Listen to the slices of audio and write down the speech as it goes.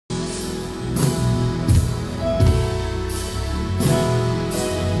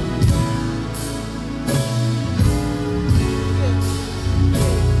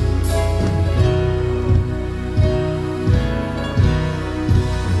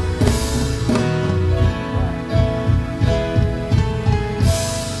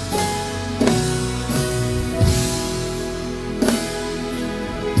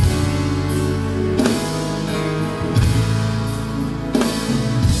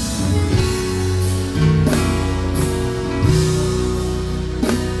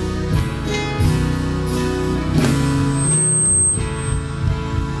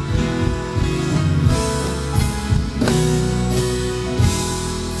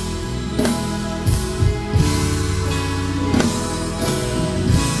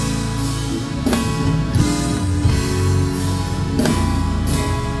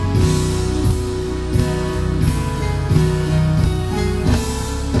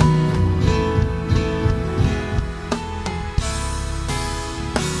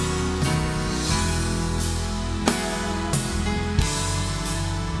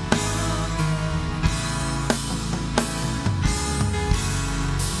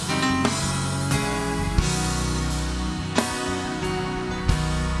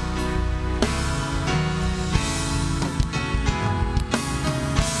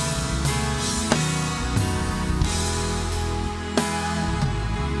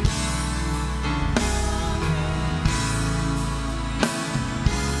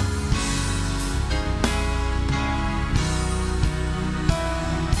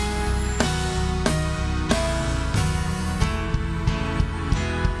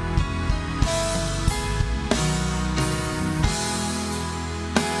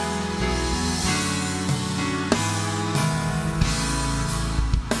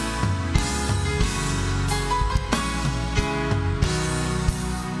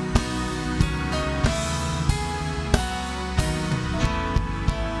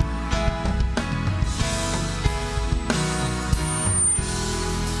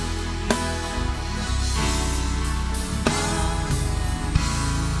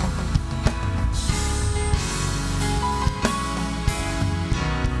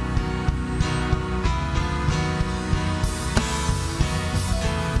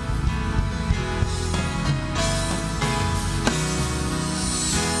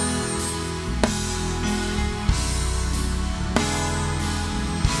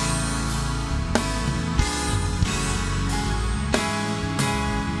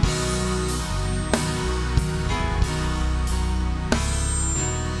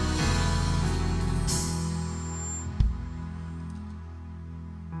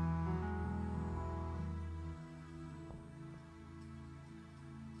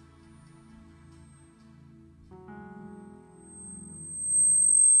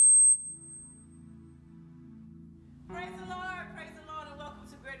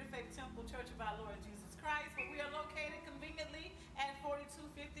We are located conveniently at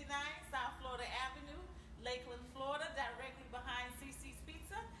 4259 South Florida Avenue, Lakeland, Florida, directly behind CC's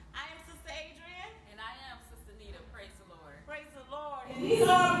Pizza. I am Sister Adrian. And I am Sister Nita. Praise the Lord. Praise the Lord. And these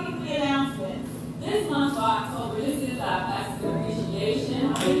are our weekly announcements. This month for October, this is our Pastor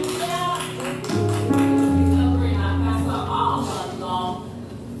Appreciation. Hallelujah. We celebrate our pastor all month long.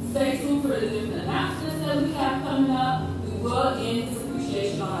 Stay tuned for the different announcements that we have coming up. We will end this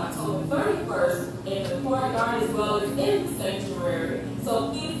appreciation on October 31st in the courtyard as well as in the sanctuary. So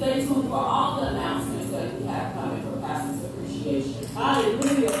please stay tuned for all the announcements that we have coming for Pastor's Appreciation.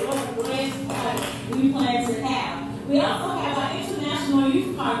 Hallelujah. What a great party we plan to have. We also have our International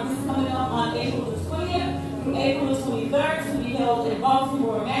Youth Conference coming up on April the 20th through April the 23rd to be held in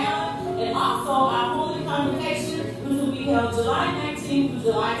Baltimore, Maryland. And also our Holy Convocation, which will be held July 19th through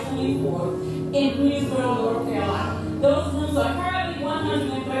July 24th in Greensboro, North Carolina. Those rooms are currently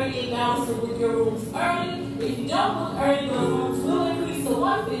 $138 to book your rooms early. If you don't book early, those rooms will increase to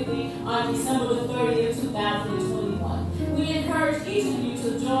 $150 on December the 30th, 2021. We encourage each of you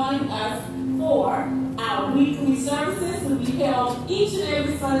to join us for our weekly services to be held each and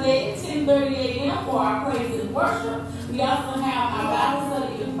every Sunday at 10:30 a.m. for our praise and worship. We also have our Bible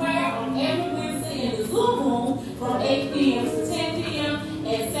study and prayer on every Wednesday in the Zoom room from 8 p.m. to 10 p.m.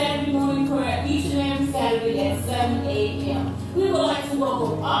 and Saturday morning prayer each and every Saturday at 7 a.m. We would like to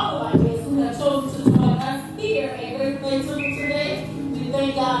welcome all of our guests who have chosen to join us here at Great Place Temple today. We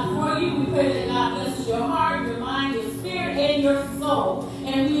thank God for you. We pray that God blesses your heart, your mind, your spirit, and your soul.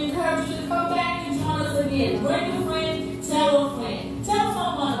 And we encourage you to come back and join us again. Bring a friend, tell a friend. Tell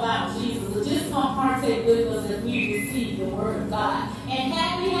someone about Jesus. Or just come partake with us as we receive the word of God. And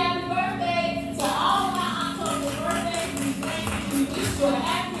happy birthday to all of our October birthdays. We thank you. We wish you a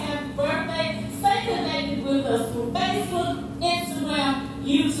happy birthday. Stay connected with us through Facebook, Instagram,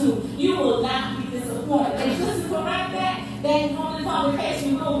 YouTube. You will not be disappointed. And just to correct that Holy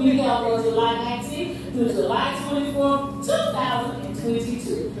Convocation will be held on July 19th through July 24th,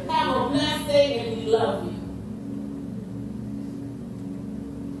 2022. Have a blessed day, and we love you.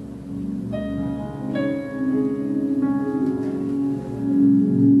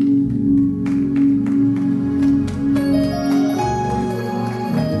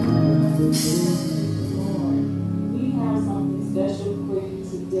 We have something special for you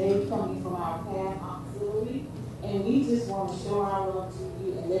today coming from our PAM auxiliary, and we just want to show our love to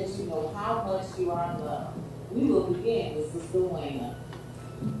you and let you know how much you are loved. We will begin with Sister Wayna.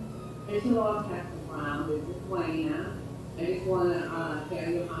 Thank you, Lord, Pastor Brown. This is Wayna. I just want to tell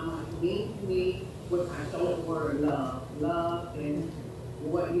you how much it means to me when I show the word love. Love is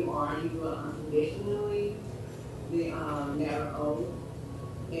what you are. You do it unconditionally. The letter O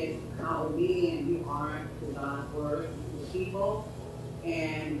is how obedient you are to God's word, to the people.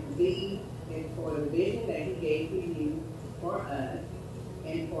 And V is for the vision that He gave to you for us.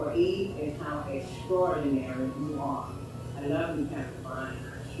 And for E is how extraordinary you are. I love you, Pastor Brian.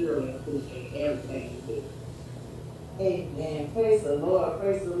 I surely appreciate everything you do. Amen. Praise the Lord.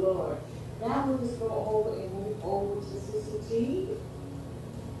 Praise the Lord. Now we'll just go over and move over to Sister G.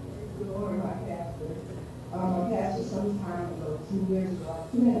 Good morning, my pastor. My pastor some time ago, 2 years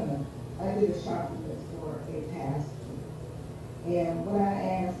ago, I did a shopping list for a pastor. And what I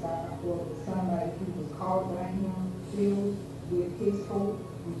asked God for was somebody who was called by Him, filled with His hope,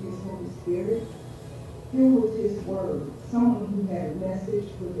 with His Holy Spirit, filled with His word, someone who had a message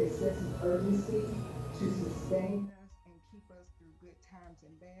with a sense of urgency to sustain us and keep us through good times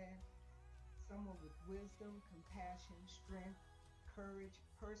and bad, someone with wisdom, compassion, strength, courage,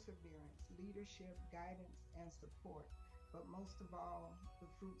 perseverance, leadership, guidance, and support, but most of all, the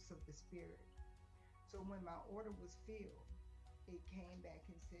fruits of the Spirit. So when my order was filled, it came back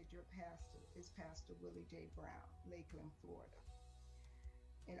and said, your pastor is Pastor Willie J. Brown, Lakeland, Florida.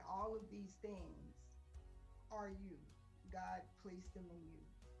 And all of these things are you. God placed them in you.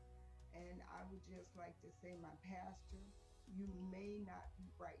 And I would just like to say, my pastor, you may not be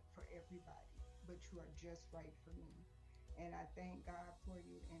right for everybody, but you are just right for me. And I thank God for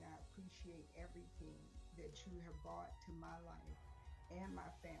you, and I appreciate everything that you have brought to my life and my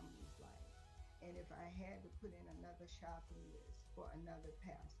family's life. And if I had to put in another shopping list for another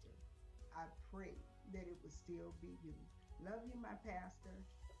pastor, I pray that it would still be you. Love you, my pastor.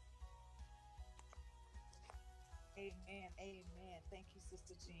 Amen. Amen. Thank you,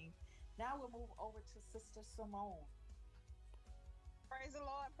 Sister Jean. Now we'll move over to Sister Simone. Praise the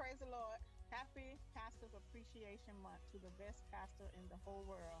Lord, praise the Lord. Happy Pastor's Appreciation Month to the best pastor in the whole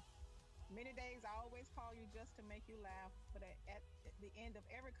world. Many days I always call you just to make you laugh, but at the end of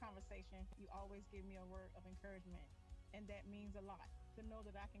every conversation, you always give me a word of encouragement, and that means a lot. to know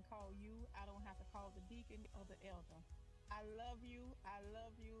that I can call you. I don't have to call the deacon or the elder. I love you. I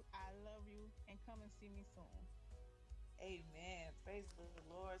love you. I love you. And come and see me soon. Amen. Praise the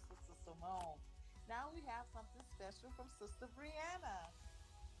Lord, Sister Simone. Now we have something special from Sister Brianna.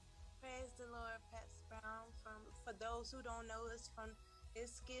 Praise the Lord, Pastor Brown. For those who don't know us, from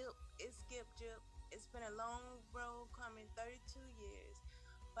it's skip Jip. It's been a long road coming, 32 years.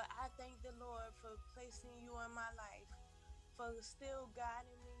 But I thank the Lord for placing you in my life, for still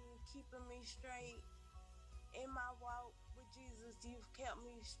guiding me, keeping me straight in my walk with Jesus. You've kept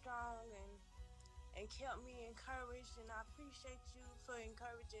me strong and kept me encouraged, and I appreciate you for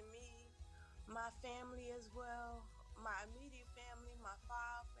encouraging me, my family as well, my immediate family, my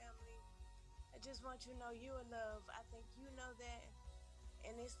far family. I just want you to know you are loved. I think you know that,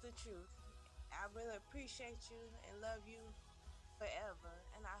 and it's the truth. I really appreciate you and love you forever,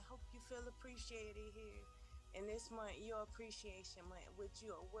 and I hope you feel appreciated here in this month, your appreciation month, which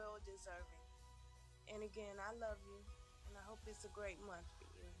you are well deserving. And again, I love you, and I hope it's a great month for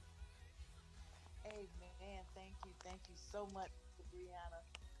you. Amen. Thank you. Thank you so much, Sister Brianna.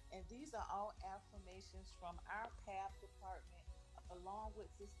 And these are all affirmations from our PAP department, along with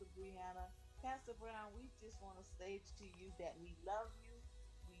Sister Brianna. Pastor Brown, we just want to say to you that we love you.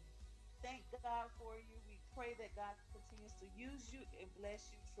 We thank God for you. We pray that God continues to use you and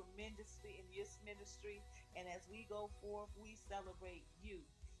bless you tremendously in this ministry. And as we go forth, we celebrate you.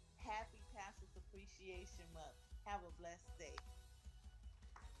 Happy Pastor's Appreciation Month. Have a blessed day.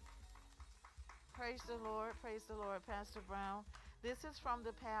 Praise the Lord, Pastor Brown. This is from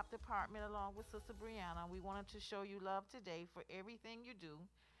the PAP department along with Sister Brianna. We wanted to show you love today for everything you do.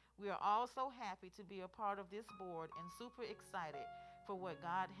 We are all so happy to be a part of this board and super excited for what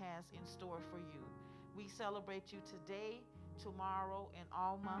God has in store for you. We celebrate you today, tomorrow, and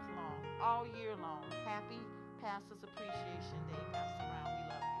all month long, all year long. Happy Pastor's Appreciation Day, Pastor Brown. We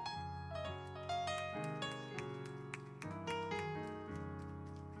love you.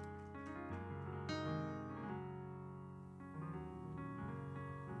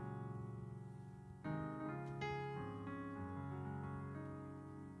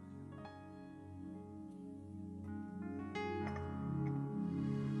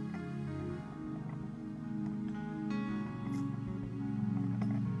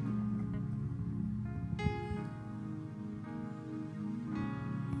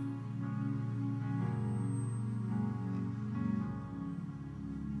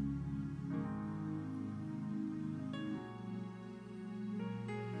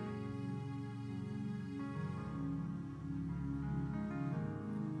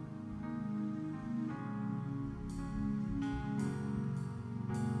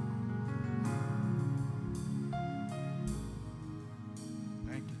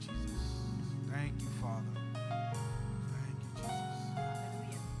 Thank you, Jesus. Thank you, Father. Thank you,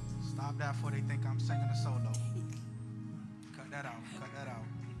 Jesus. Stop that before they think I'm singing a solo. Cut that out. Cut that out.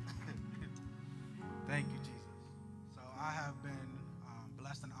 Thank you, Jesus. So I have been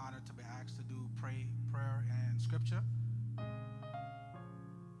blessed and honored to be asked to do prayer and scripture.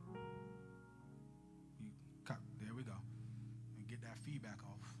 There we go. And get that feedback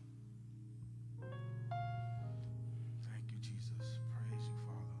off. Thank you, Jesus. Praise you,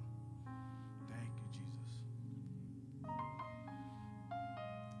 Father. Thank you, Jesus.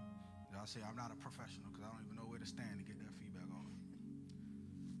 Y'all say I'm not a professional because I don't even know where to stand to get that feedback off.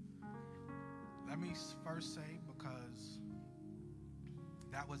 Let me first say, because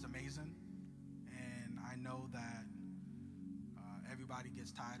that was amazing, and I know that everybody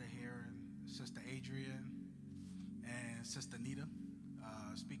gets tired of hearing Sister Adrian and Sister Nita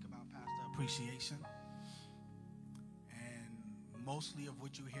speak about Pastor Appreciation. And mostly of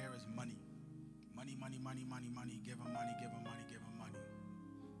what you hear is money. Money, money, money, money, money, give him money, give him money, give him money.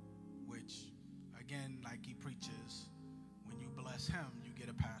 Which, again, like he preaches, when you bless him, you get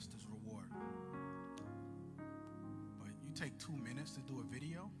a pastor's reward. But you take 2 minutes to do a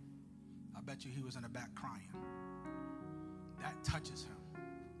video, I bet you he was in the back crying. That touches him.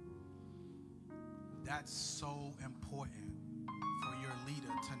 That's so important for your leader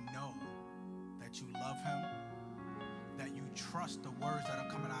to know that you love him, that you trust the words that are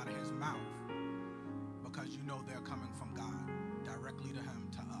coming out of his mouth, because you know they're coming from God, directly to him,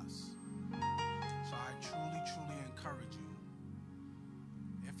 to us. So I truly, truly encourage you,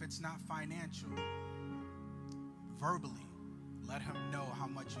 if it's not financial, verbally, let him know how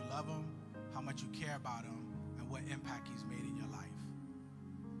much you love him, how much you care about him, and what impact he's made in your life.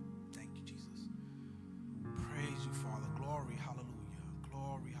 Thank you, Jesus. Praise you, Father. Glory, hallelujah.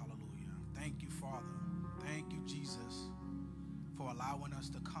 Glory, hallelujah. Thank you, Father. Thank you, Jesus, for allowing us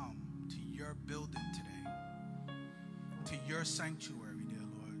to come to your building today, to your sanctuary, dear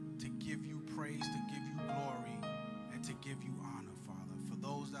Lord, to give you praise, to give you glory, and to give you honor, Father. For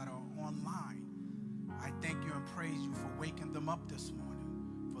those that are online, I thank you and praise you for waking them up this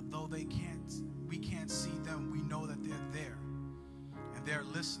morning. For though we can't see them, we know that they're there and they're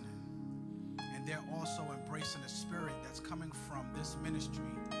listening. And they're also embracing the spirit that's coming from this ministry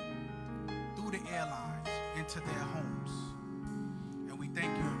through the airlines into their homes. And we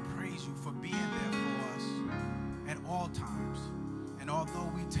thank you and praise you for being there for us at all times. And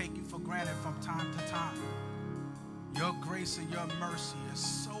although we take you for granted from time to time, your grace and your mercy is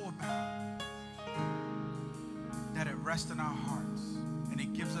so abound that it rests in our hearts and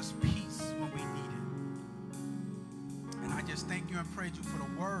it gives us peace when we need it. And I just thank you and praise you for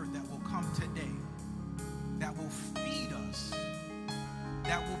the word that will come today, that will feed us,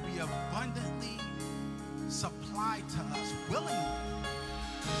 that will be abundantly supplied to us willingly,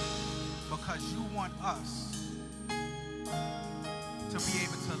 because you want us to be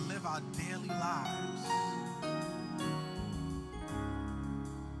able to live our daily lives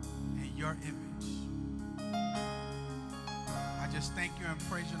in your image. I just thank you and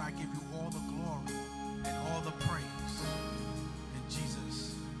praise you, and I give you all the glory and all the praise in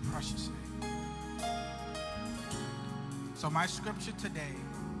Jesus' precious name. So my scripture today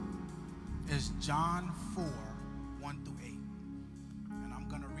is John 4, 1 through 8. And I'm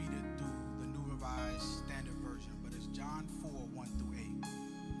going to read it through the New Revised Standard Version, but it's John 4, 1 through 8.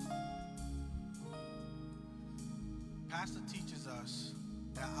 Pastor teaches us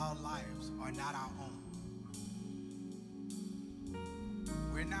that our lives are not our own.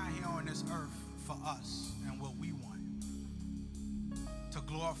 We're not here on this earth for us and what we want, to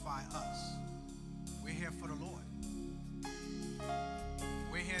glorify us. We're here for the Lord.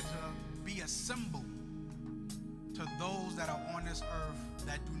 We're here to be a symbol to those that are on this earth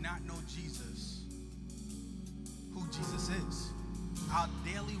that do not know Jesus, who Jesus is. Our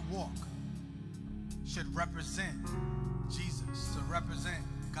daily walk should represent Jesus, to represent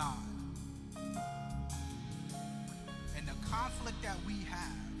God. And the conflict that we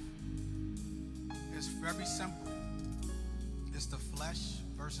have is very simple. It's the flesh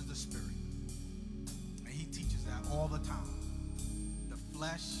versus the spirit. And he teaches that all the time. The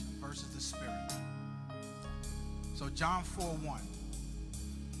flesh versus the spirit. So John 4:1.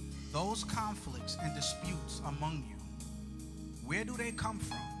 Those conflicts and disputes among you, where do they come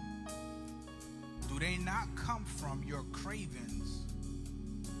from? Do they not come from your cravings,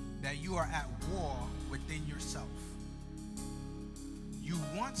 that you are at war within yourself? You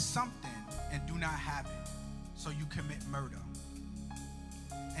want something and do not have it, so you commit murder.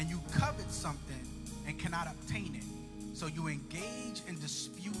 And you covet something and cannot obtain it, so you engage in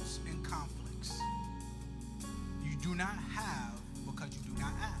disputes and conflicts. You do not have because you do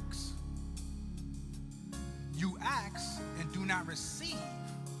not ask. You ask and do not receive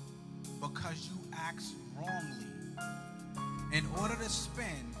because you ask wrongly, in order to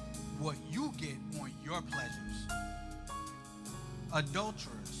spend what you get on your pleasures.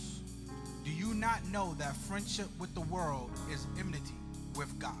 Adulterers, do you not know that friendship with the world is enmity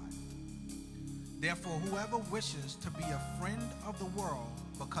with God? Therefore, whoever wishes to be a friend of the world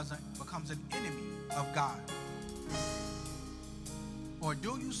becomes an enemy of God. Or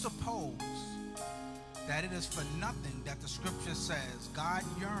do you suppose that it is for nothing that the scripture says God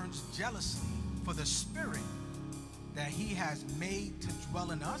yearns jealously for the spirit that he has made to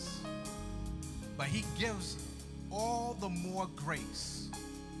dwell in us? But he gives all the more grace.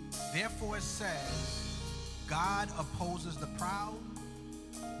 Therefore it says, God opposes the proud,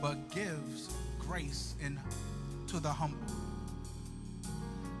 but gives grace to the humble.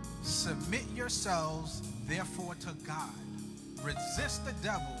 Submit yourselves therefore to God. Resist the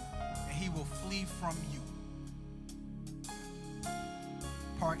devil, and he will flee from you.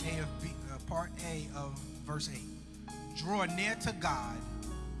 Part A of verse 8. Draw near to God,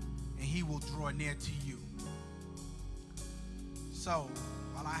 and he will draw near to you. So,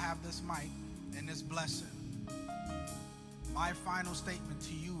 while I have this mic and this blessing, my final statement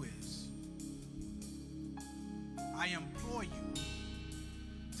to you is, I implore you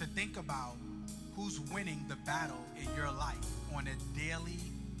to think about who's winning the battle in your life on a daily,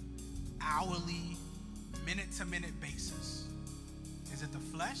 hourly, minute-to-minute basis. Is it the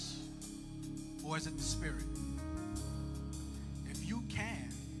flesh or is it the spirit? If you can,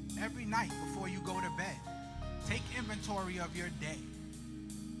 every night before you go to bed, take inventory of your day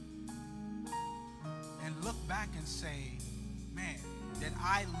and look back and say, man, did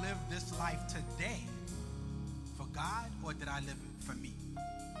I live this life today for God, or did I live it for me?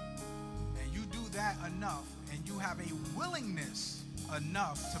 And you do that enough, and you have a willingness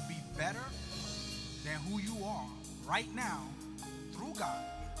enough to be better than who you are, right now through God,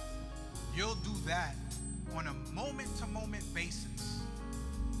 you'll do that on a moment-to-moment basis.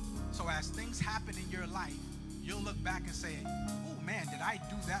 So as things happen in your life, you'll look back and say, oh man, did I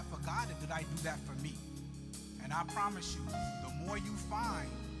do that for God or did I do that for me? And I promise you, the more you find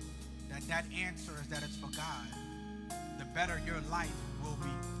that that answer is that it's for God, the better your life will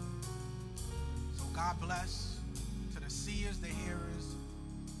be. So God bless to the seers, the hearers,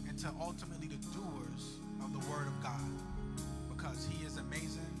 and to ultimately the doers of the word of God, because he is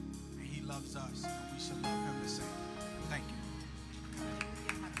amazing and he loves us, and we should love him the same. Thank you.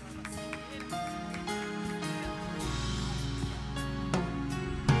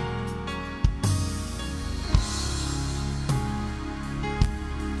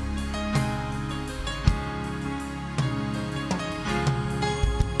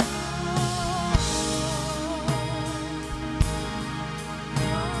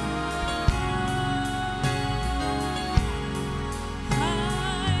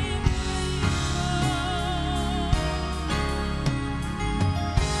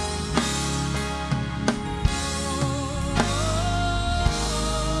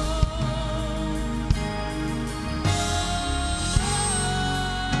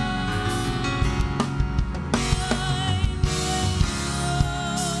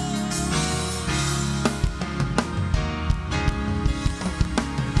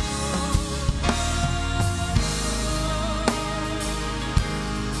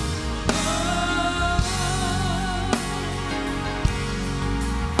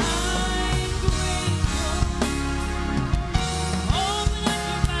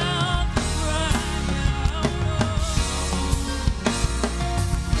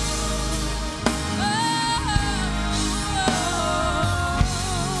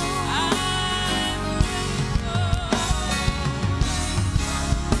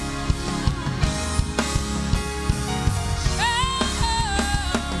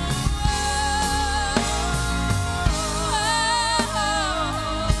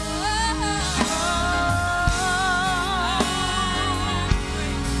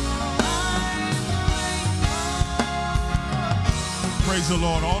 Praise the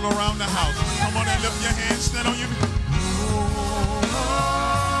Lord all around the house. Come on and lift your hands, stand on your feet.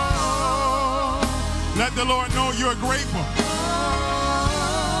 Let the Lord know you're grateful.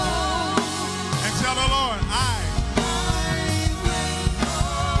 And tell the Lord,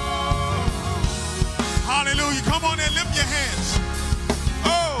 hallelujah. Come on and lift your hands.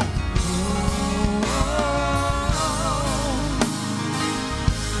 Oh.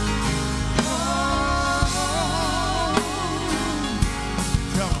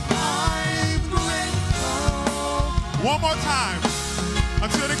 One more time,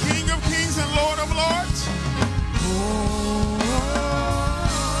 unto the King of Kings and Lord of Lords.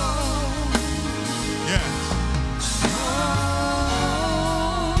 Yes.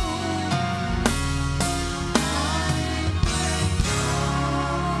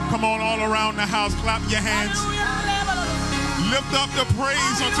 Come on, all around the house, clap your hands. Lift up the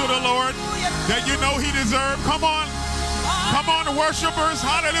praise unto the Lord that you know he deserves. Come on, worshipers,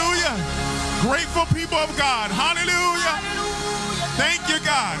 hallelujah. Grateful people of God. Hallelujah. Thank you,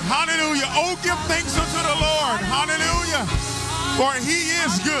 God. Hallelujah. Oh, give thanks unto the Lord. Hallelujah. For he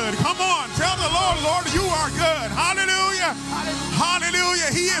is good. Come on. Tell the Lord, Lord, you are good. Hallelujah. Hallelujah.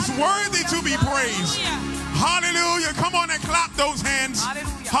 He is worthy to be praised. Hallelujah. Come on and clap those hands.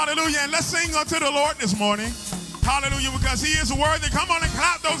 Hallelujah. And let's sing unto the Lord this morning. Hallelujah. Because he is worthy. Come on and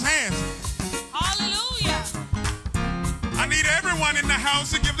clap those hands. Hallelujah. I need everyone in the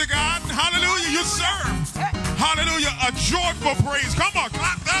house to give to God, hallelujah, you serve. Hallelujah, a joyful praise. Come on,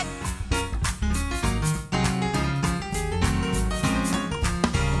 clap up.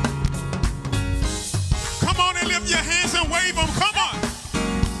 Come on and lift your hands and wave them. Come on.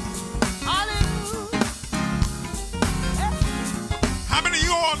 Hallelujah. How many of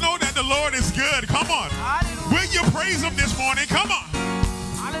you all know that the Lord is good? Come on. Hallelujah. Will you praise him this morning? Come on.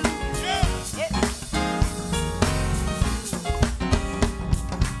 Hallelujah. Yeah.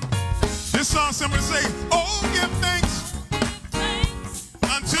 This song simply say, oh, give thanks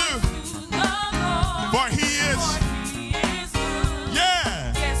unto the Lord, for he is good.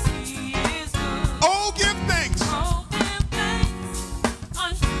 Yeah. Yes, he is good. Oh, give thanks. Oh, give thanks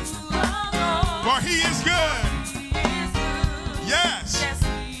unto the Lord. For he is good. He is good. Yes. Yes,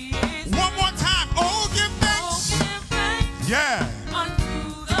 he is One more time. Oh, give thanks. Oh, give thanks Yeah.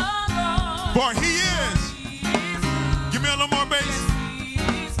 unto the Lord. For he is. He is good. Give me a little more bass. Yes, he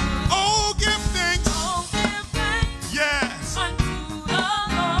is good. Oh, give thanks. Oh, give thanks Yes. unto the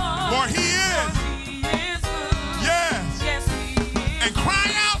Lord. For he is. He is good. Yes. Yes, he is. And cry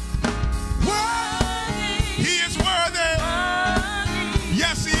out. Worthy. He is worthy.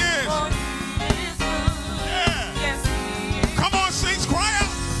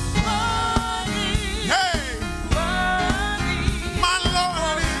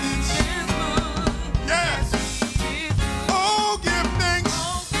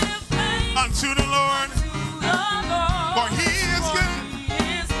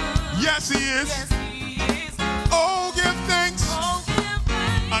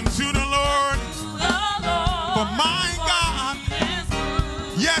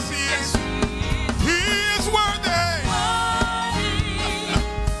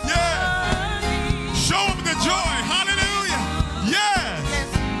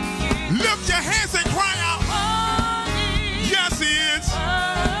 Lift your hands and cry out. Yes, he is.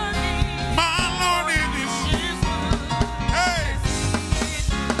 My Lord is. Hey.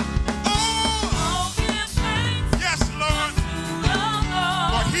 Oh. Yes, Lord.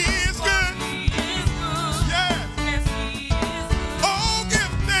 For he is good. Yes. Oh,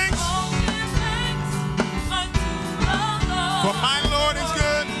 give thanks. For my Lord is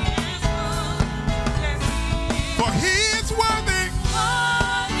good. For he is worthy.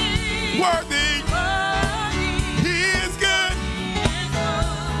 Worthy. He is good.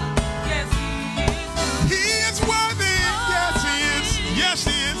 He is worthy. Yes, he is. Yes,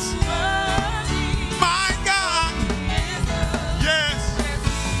 he is. My God. Yes.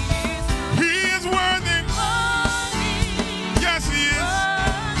 He is worthy. Yes, he is.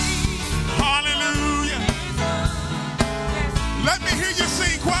 Hallelujah. Let me hear you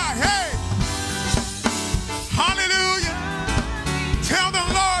sing choir. Hey. Hallelujah. Tell the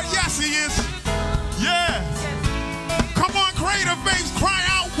Lord, yes, he is. Yes. Come on, creative faith, cry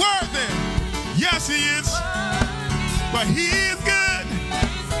out worthy. Yes, he is. But he is good.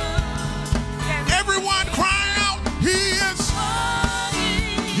 Everyone cry out, he is.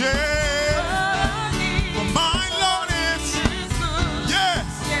 Yeah. For my Lord is. Yes.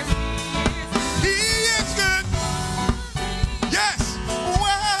 He is good. Yes.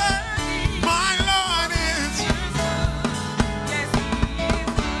 Well, my Lord is.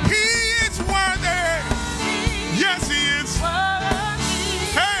 He is worthy. Yes, he is.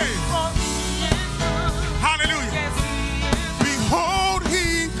 Hey. Hallelujah. Behold,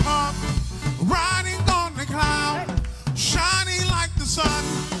 he comes riding on the cloud, shining like the sun.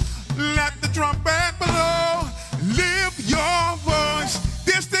 Let the trumpet blow. Lift your voice.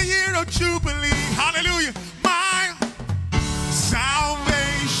 This the year of Jubilee. Hallelujah. My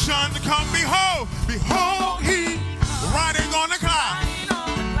salvation come. Behold, behold, he riding on the cloud,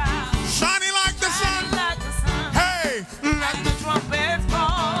 shining like the sun. Hey, let the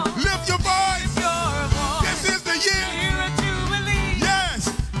lift your voice. This is the year. Yes.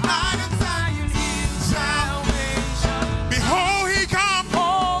 Light and salvation. Behold, he comes.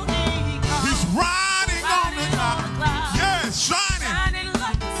 He's riding on the cloud. Yes, shining.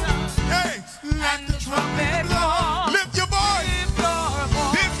 Hey, let the trumpet blow. Lift your voice.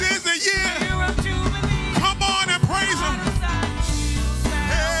 This is the year. Come on and praise him.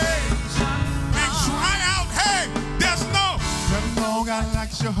 Hey, and cry out. Hey, there's no God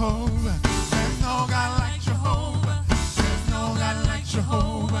like Jehovah. There's no God like Jehovah. There's no God like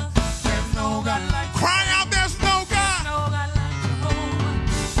Jehovah. There's no God like. Cry out, there's no God.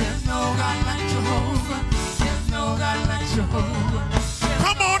 There's no God like Jehovah. There's no God like Jehovah.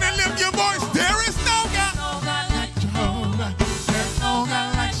 Come on and lift your voice. There is no God like Jehovah. There's no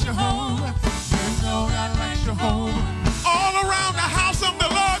God like Jehovah. There's no God like Jehovah. All around the house of the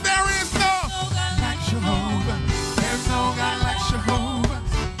Lord, there is no God like Jehovah. There's no God like Jehovah.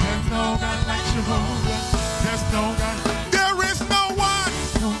 There's no God like Jehovah. There's no God. There is no one.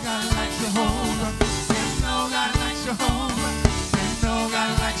 No God like Jehovah. There's no God like Jehovah. There's no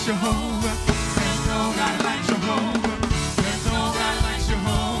God like Jehovah. There's no God like Jehovah. There's no God like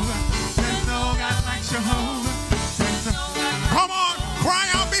Jehovah. There's no God like Jehovah. There's no God. Come on, cry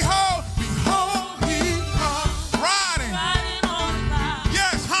out, behold, behold, he comes riding.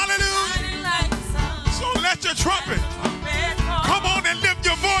 Yes, hallelujah. So let your trumpet. Come on and lift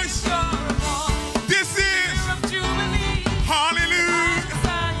your voice. This is hallelujah.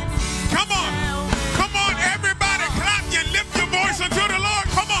 Come on. Come on, everybody, clap and lift your voice unto the Lord.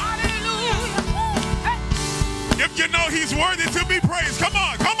 Come on. If you know he's worthy to be praised, come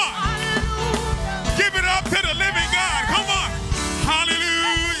on, come on. Give it up to the living God. Come on.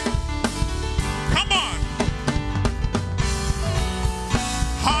 Hallelujah. Come on.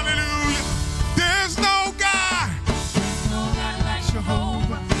 Hallelujah. There's no God. There's no God like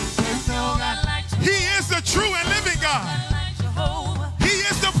Jehovah. There's no God like Jehovah. He is the true and living God. He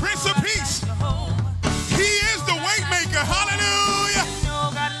is the Prince of Peace. He is the way maker. Hallelujah.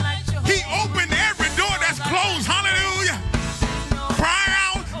 He opened every door that's closed. Hallelujah. Cry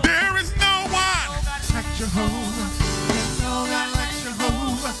out, there is no one like Jehovah. There's no God like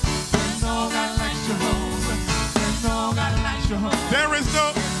Jehovah. There's no God like Jehovah. There's no God like Jehovah. There is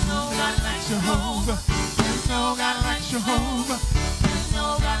no God like Jehovah. There's no God like Jehovah. There's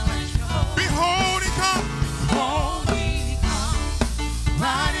no God like Jehovah. Behold, he comes. Behold, he comes.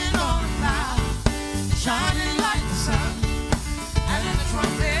 Riding on a cloud, shining like the sun. And the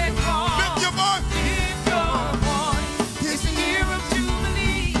trumpet calls. Lift your voice. Lift your voice. It's the year of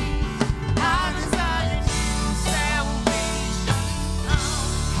Jubilee. I desire salvation.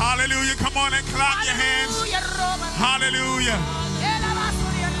 Hallelujah. Come on and clap your hands. Hallelujah.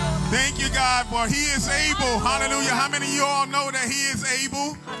 Thank God, for he is able. Hallelujah. How many of you all know that he is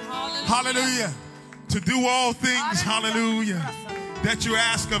able? Hallelujah. To do all things. Hallelujah. That you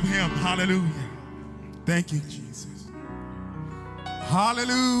ask of him. Hallelujah. Thank you, Jesus.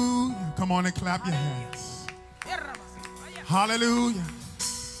 Hallelujah. Come on and clap your hands. Hallelujah.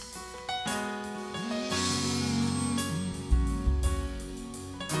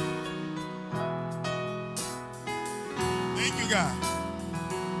 Thank you, God.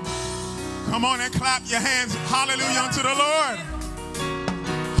 Come on and clap your hands. Hallelujah unto the Lord.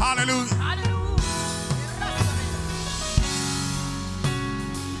 Hallelujah.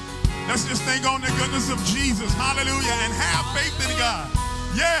 Let's just think on the goodness of Jesus. Hallelujah. And have faith in God.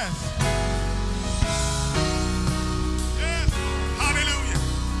 Yes. Yes. Hallelujah.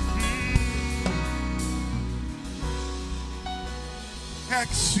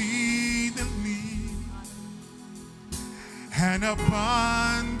 Exceedingly and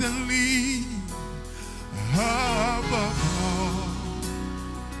abundantly above all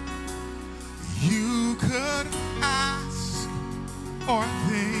you could ask or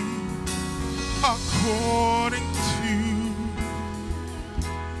think, according to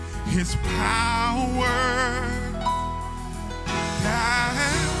his power that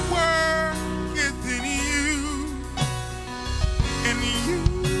worketh in you, and you,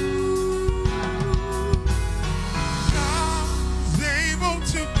 God's able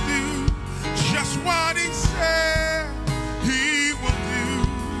to do just what he said he will do.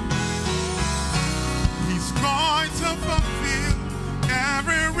 He's going to fulfill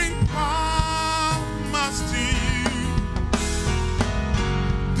every promise to you.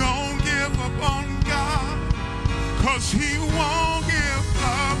 Don't give up on God, 'cause he won't give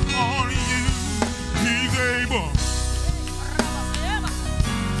up on you. He's able.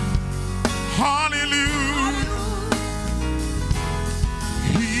 Hallelujah.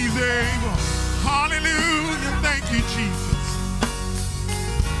 He's able. Hallelujah. Thank you, Jesus.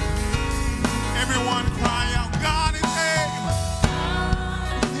 Everyone cry out, God is able.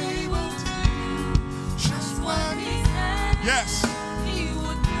 Yes.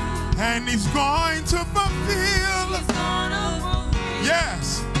 And he's going to fulfill.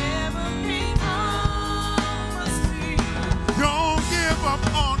 Yes. Don't give up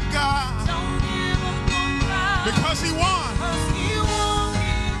on God. Because he won.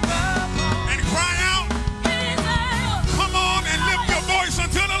 And cry out. Come on and lift your voice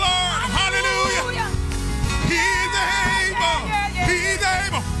unto the Lord. Hallelujah. He's able. He's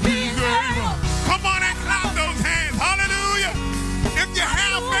able. He's able. Come on and clap those hands. Hallelujah. If you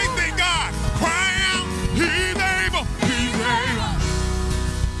have faith in God, cry out. He's able. He's able.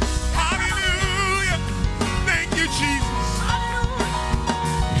 Hallelujah. Thank you, Jesus.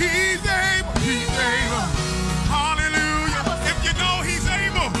 He's able. He's able. Hallelujah. If you know he's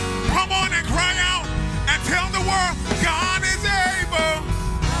able, come on and cry out and tell the world, God is able.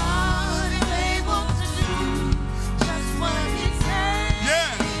 God is able to do just what he said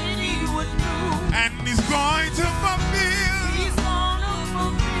he would do. And he's going to fulfill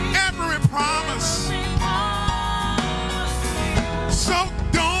every promise. So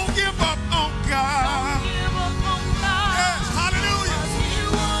don't give up on God. Yes, hallelujah.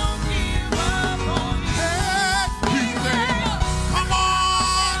 Hey, he's able. Come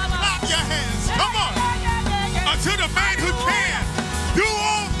on, clap your hands. Come on. Unto the man who can do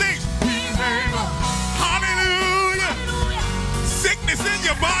all things. He's able. Hallelujah. Sickness in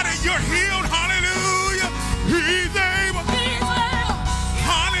your body, you're healed. Hallelujah. He's able.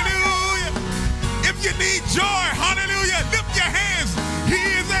 Hallelujah. If you need joy, hallelujah, lift your hands. He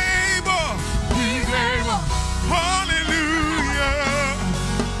is able. He's able. Hallelujah.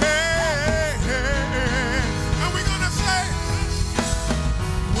 Hey, hey, hey. And we're going to say,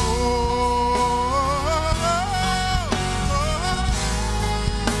 oh,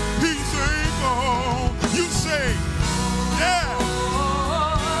 he's able. You say, yeah.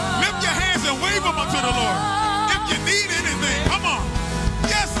 Lift your hands and wave them unto the Lord. If you need anything, come on.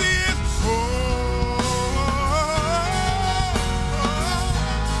 Yes, he is. Oh,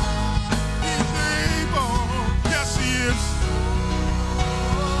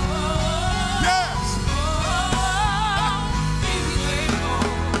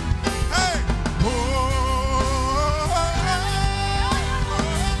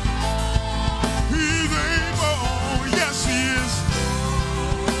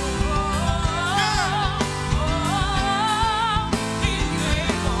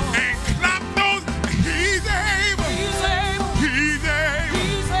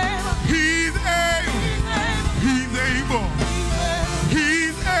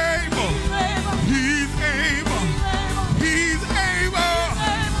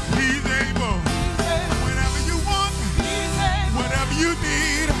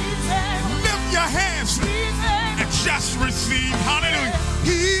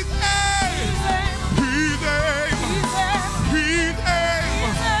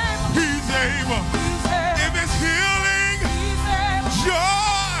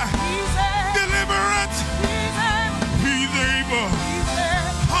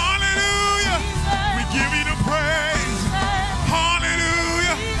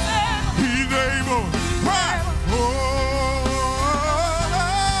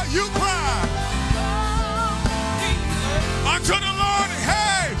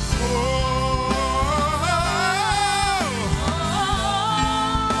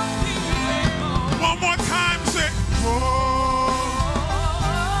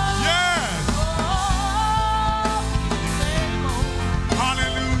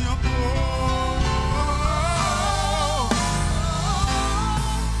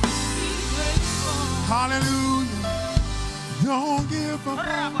 Hallelujah. Don't give up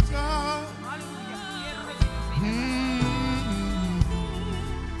on God.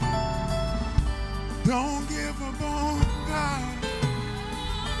 Don't give up on God.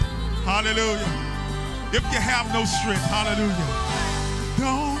 Hallelujah. If you have no strength, hallelujah.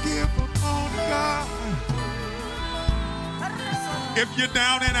 Don't give up on God. If you're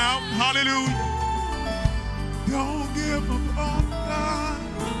down and out, hallelujah. Don't give up on God.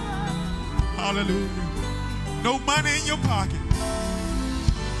 Hallelujah. No money in your pocket.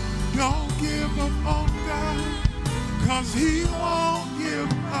 Don't give up on God, 'cause he won't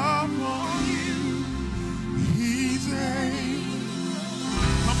give up on you. He's able.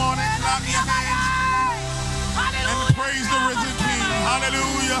 Come on and clap your hands and praise the risen King.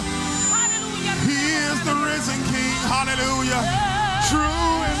 Hallelujah. He is the risen King. Hallelujah.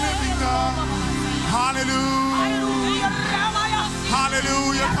 True and living God. Hallelujah.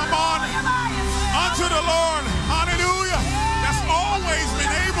 Hallelujah. Come on. Unto the Lord. Hallelujah. That's always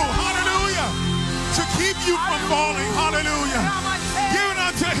been able. Hallelujah. To keep you from falling. Hallelujah. Give it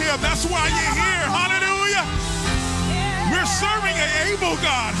unto him. That's why you're here. Hallelujah. We're serving an able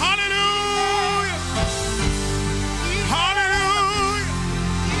God. Hallelujah. Hallelujah.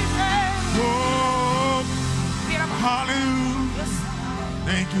 Oh, hallelujah.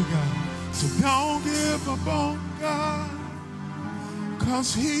 Thank you, God. So don't give up on God,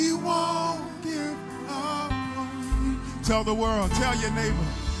 'cause he won't give up on you. Tell the world, tell your neighbor,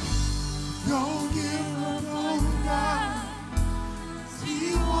 don't give up on God, 'cause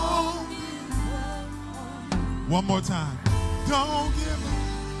he won't give up on you. One more time. Don't give up.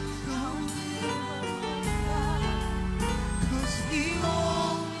 Don't give up on God, 'cause he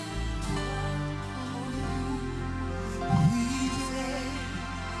won't give up on you. He's able.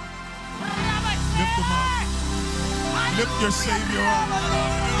 Lift him up. Lift your Savior up.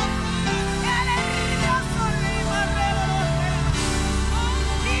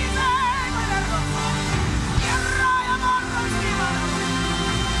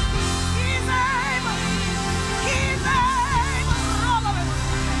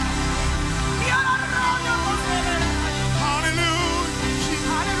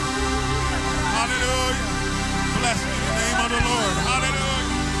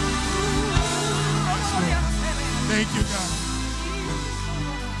 Thank you, God.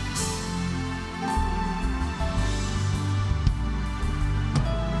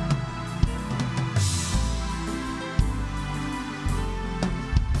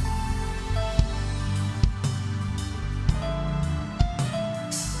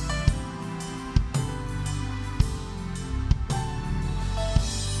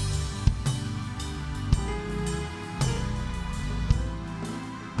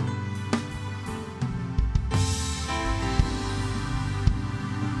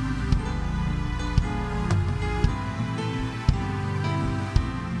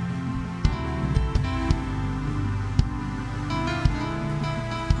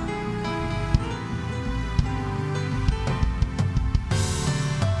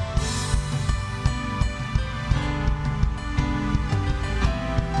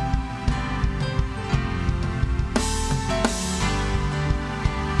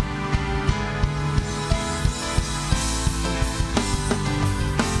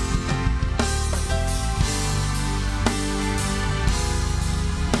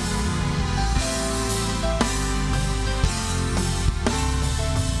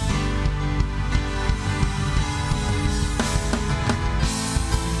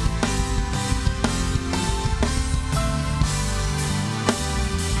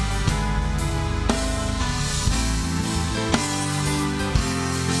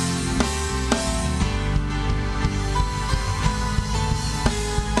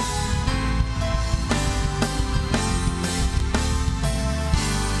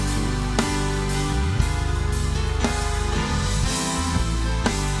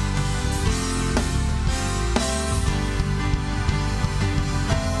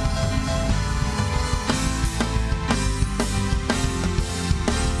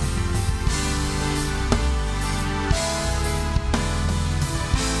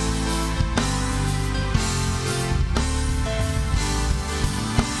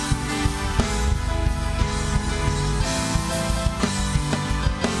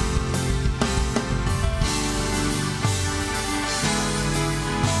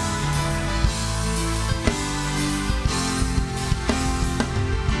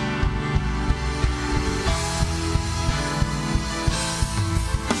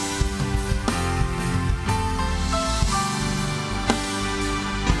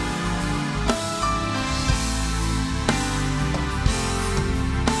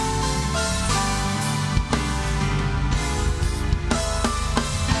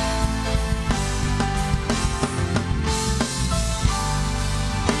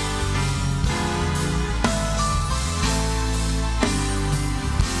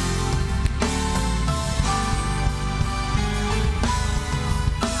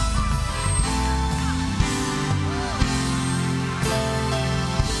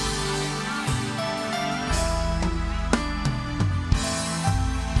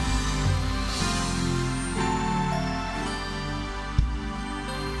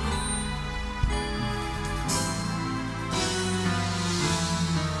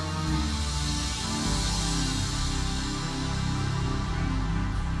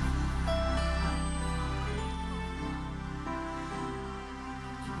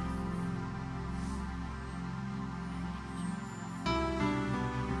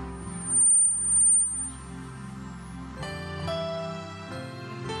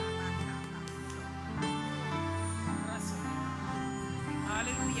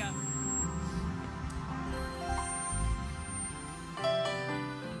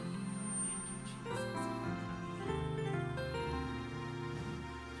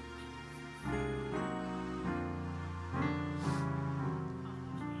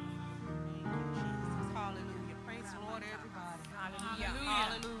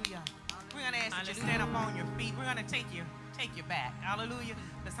 we're going to ask you to stand up on your feet. We're going to take you back. Hallelujah.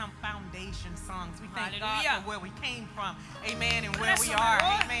 To some foundation songs. We thank God for where we came from. Amen. And where we are.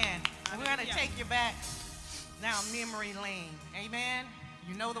 Amen. And we're going to take you back now memory lane. Amen.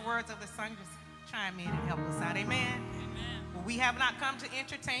 You know the words of the song. Just chime in and help us out. Amen. Well, we have not come to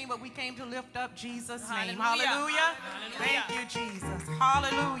entertain, but we came to lift up Jesus' name. Hallelujah. Thank you, Jesus.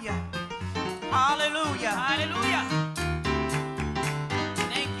 Hallelujah. Hallelujah. Hallelujah.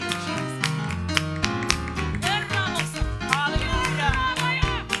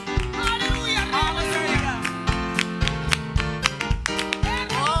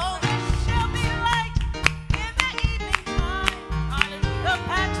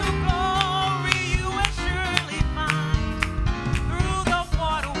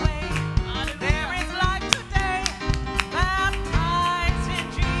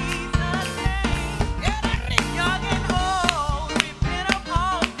 Young and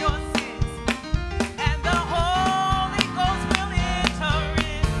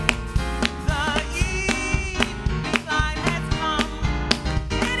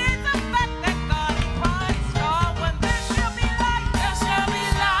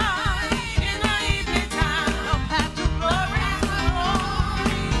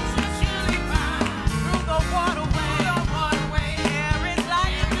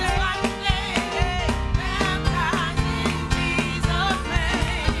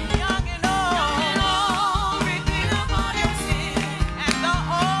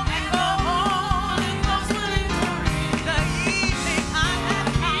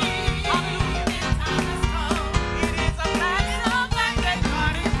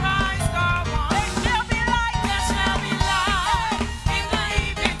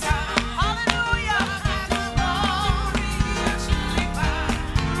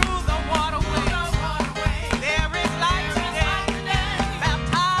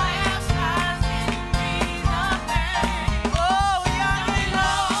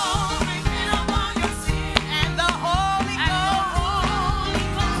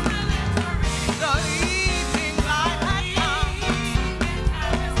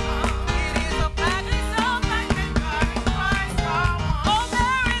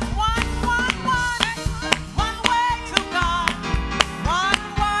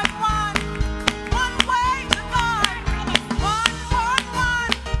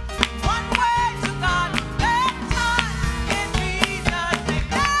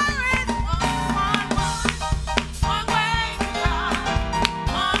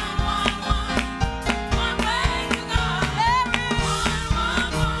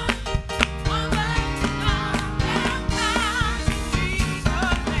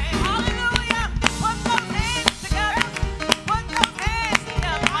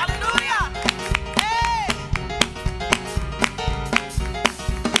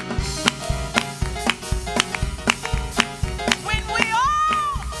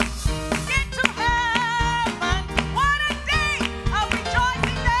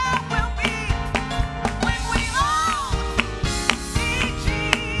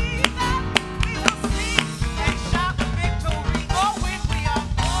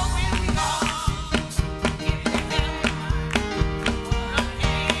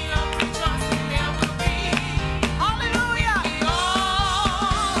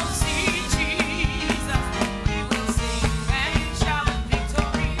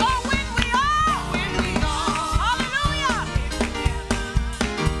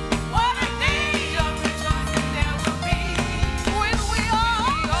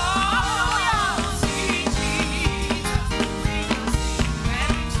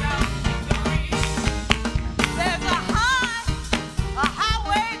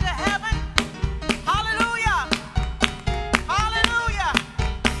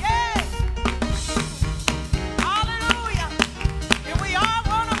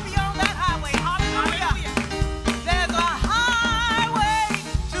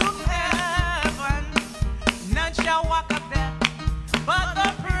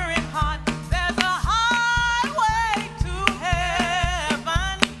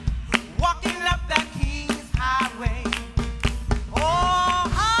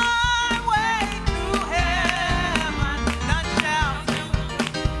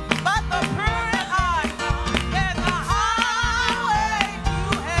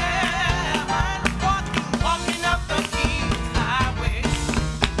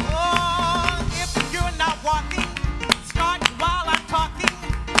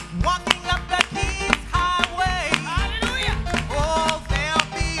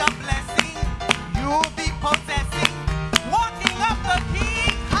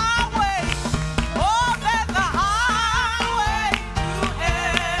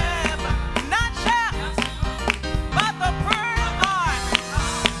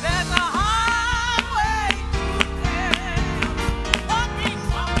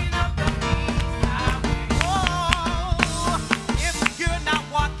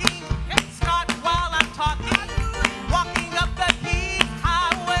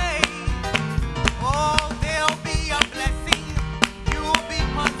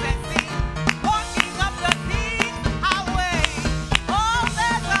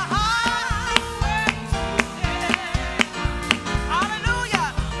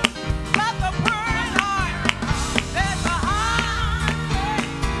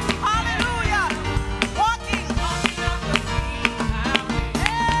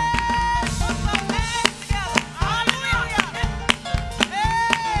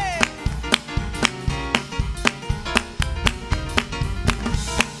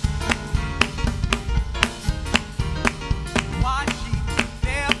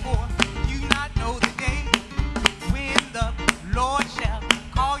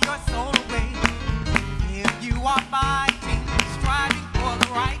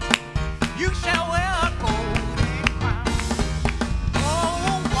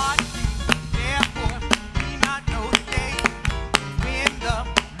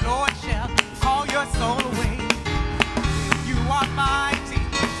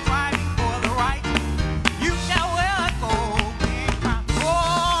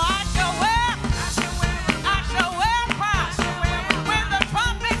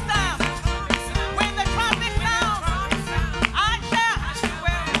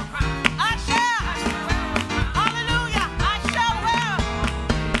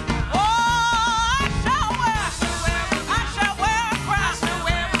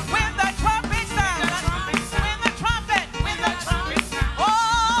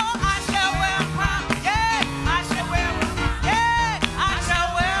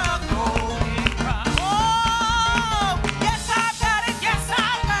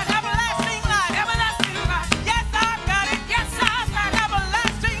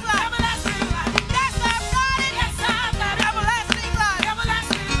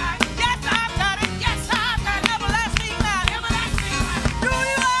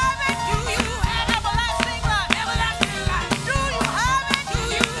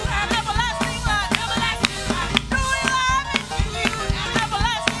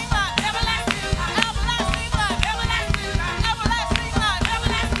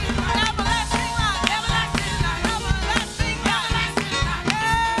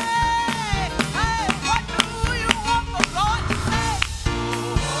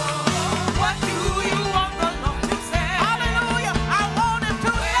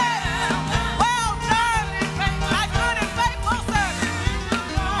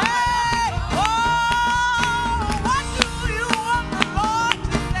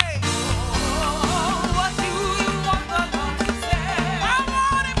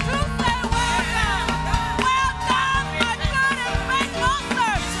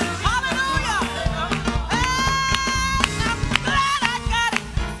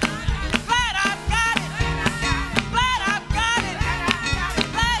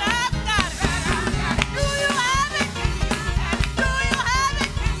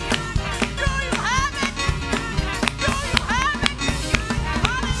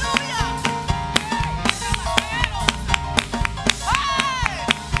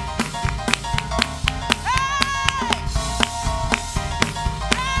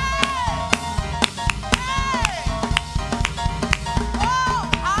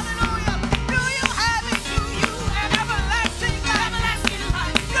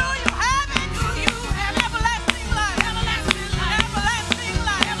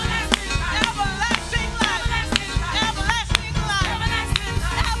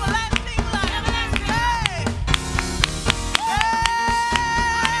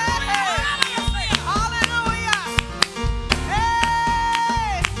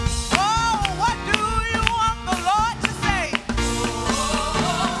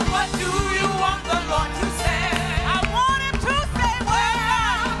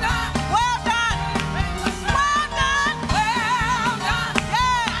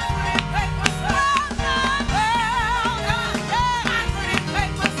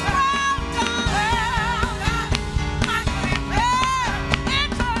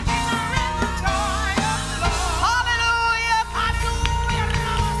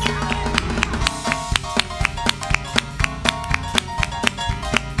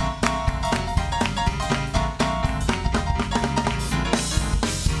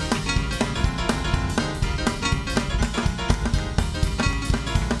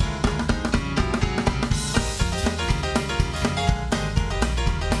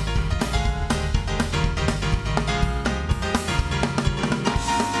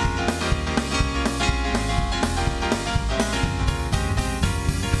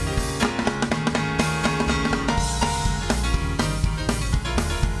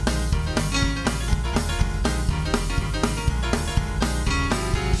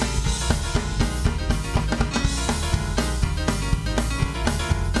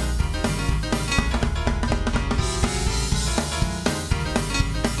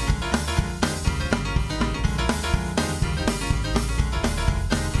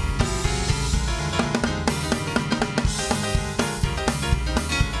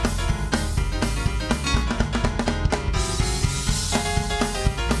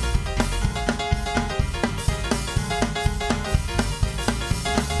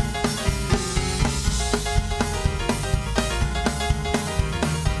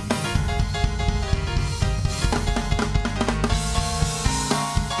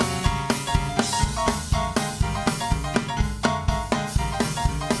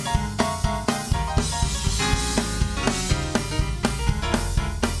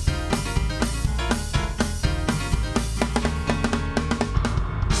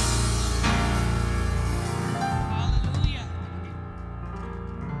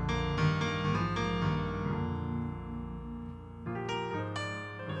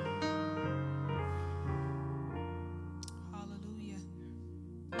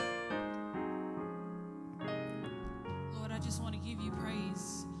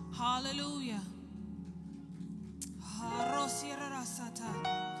Hallelujah.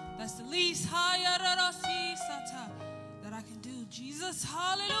 That's the least that I can do. Jesus,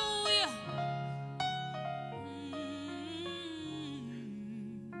 hallelujah.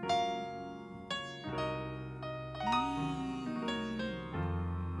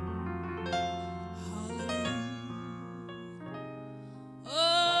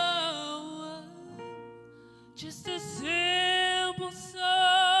 Just a simple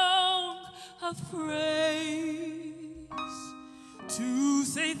song of praise to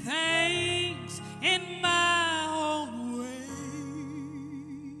say thanks in my own way.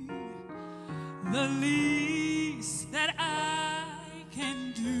 The least that I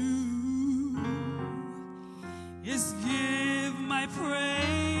can do is give my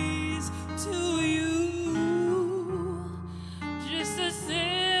praise to you. Just a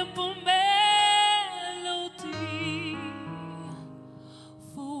simple melody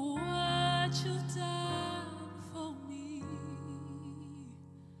for what you've done for me.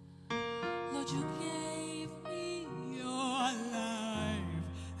 Lord, you gave me your life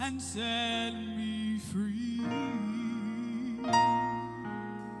and set me free.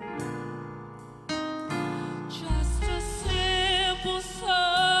 Just a simple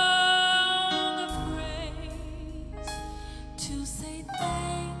song of praise to say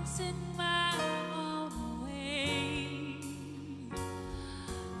thanks in my own way.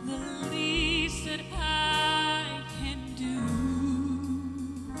 The least that I can do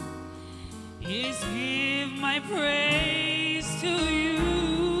is give my praise to you.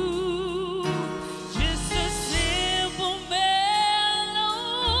 Just a simple melody,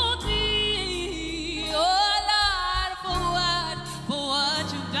 oh Lord, for what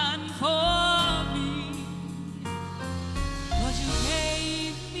you've done for me. Lord, you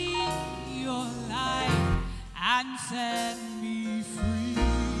gave me your life and set me free.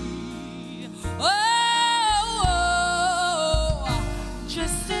 Oh,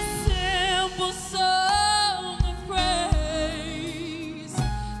 just a simple song of praise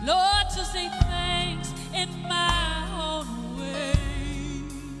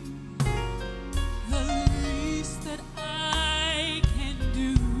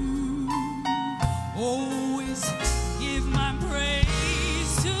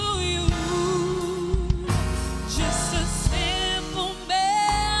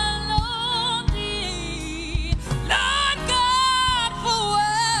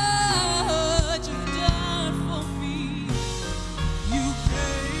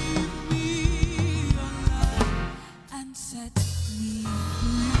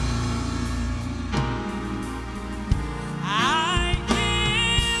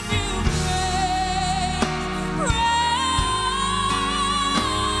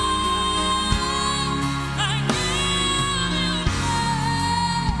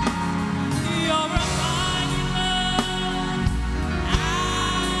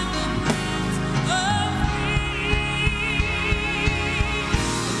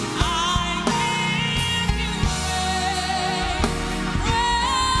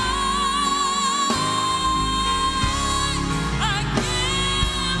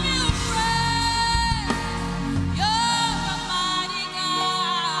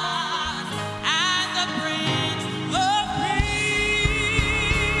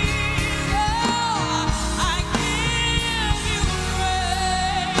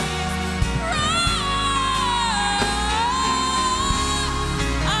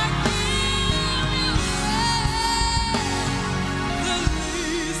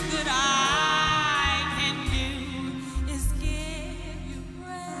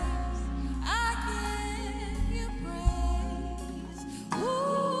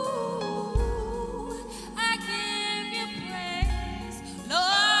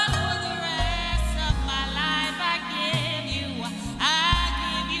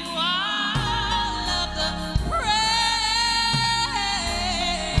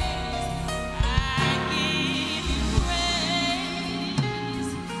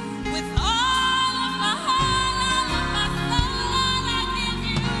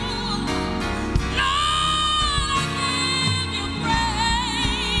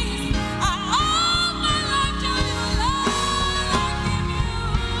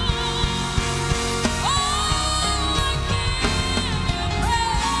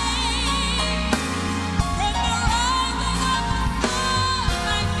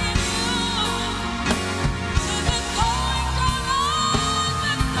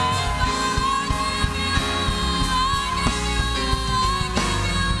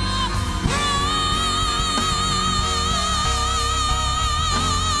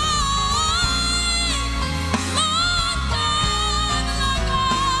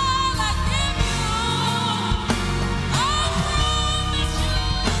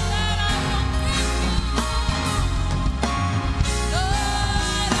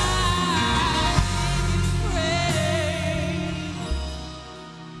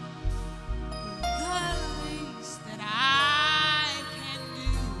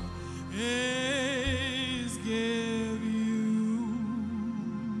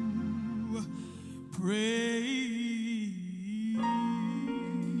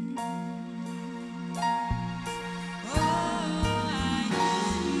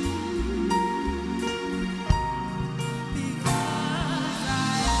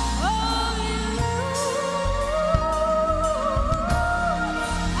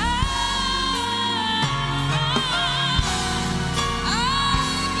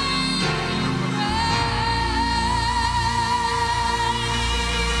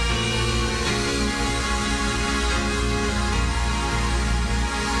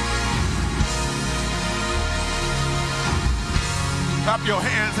Clap your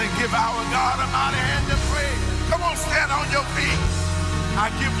hands and give our God a mighty hand of praise. Come on, stand on your feet. I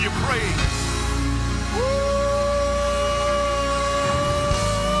give you praise. Woo!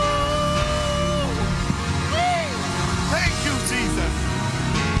 Thank you, Jesus.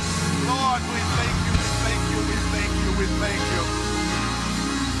 Lord, we thank you, we thank you, we thank you, we thank you.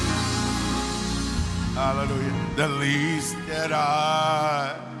 Hallelujah. The least that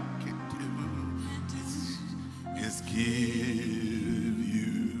I can do is give you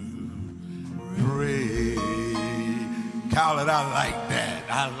praise. Khaled, I like that.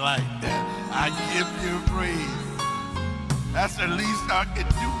 I like that. I give you praise. That's the least I can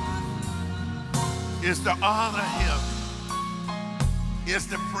do, is to honor him, is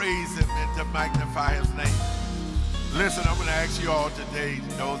to praise him and to magnify his name. Listen, I'm going to ask you all today,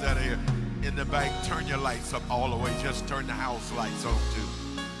 those that are in the back, turn your lights up all the way. Just turn the house lights on too.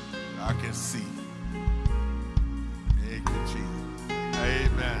 I can see. Thank you, Jesus.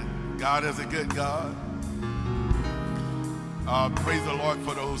 Amen. God is a good God. Praise the Lord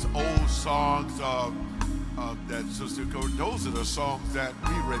for those old songs that Sister Cody. Those are the songs that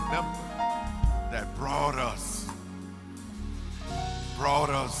we remember, that brought us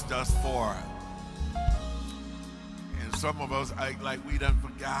thus far. And some of us act like we done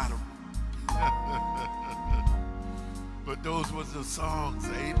forgot them. But those was the songs.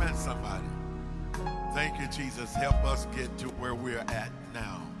 Amen, somebody. Thank you, Jesus. Help us get to where we're at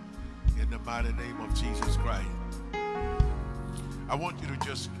now. In the mighty name of Jesus Christ. I want you to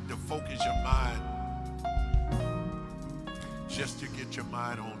just focus your mind, just to get your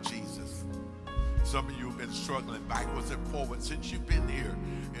mind on Jesus. Some of you have been struggling backwards and forwards since you've been here.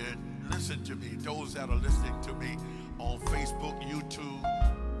 And listen to me, those that are listening to me on Facebook, YouTube,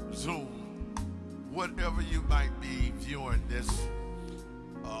 Zoom, whatever you might be viewing this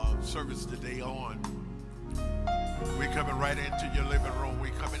service today on, we're coming right into your living room.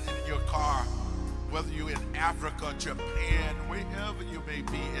 We're coming into your car. Whether you're in Africa, Japan, wherever you may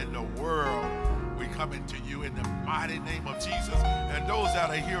be in the world, we come into you in the mighty name of Jesus. And those that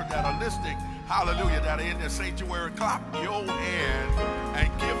are here that are listening, hallelujah, that are in the sanctuary, clap your hands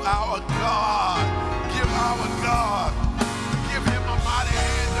and give our God, give him a mighty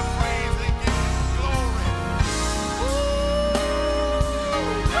hand of praise and give him glory. Woo!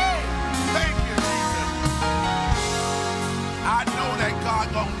 Hey! Thank you, Jesus. I know that God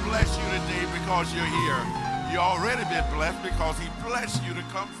gonna bless you today because you're here. You already been blessed because he blessed you to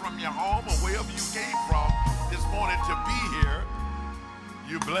come from your home or wherever you came from this morning to be here.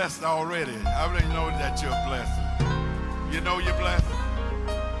 You blessed already. I already know that you're blessed. You know you're blessed.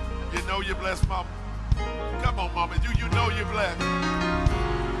 You know you're blessed, Mama. Come on, Mama. You know you're blessed.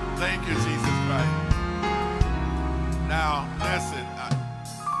 Thank you, Jesus Christ. Now, listen.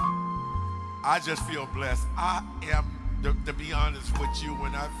 I just feel blessed. I am, to be honest with you,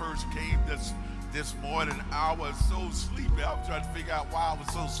 when I first came this morning, I was so sleepy. I was trying to figure out why I was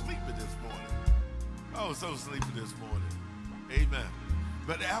so sleepy this morning. I was so sleepy this morning. Amen.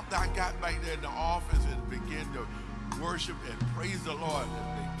 But after I got back there in the office and began to worship and praise the Lord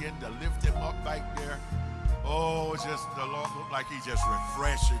and begin to lift him up back there, oh, just the Lord looked like he just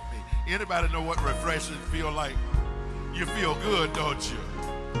refreshing me. Anybody know what refreshing feel like? You feel good, don't you?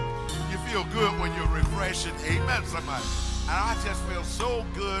 You feel good when you're refreshing. Amen, somebody. And I just feel so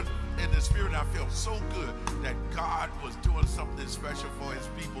good in the spirit. I feel so good that God was doing something special for his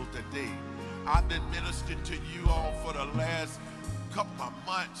people today. I've been ministering to you all for the last couple of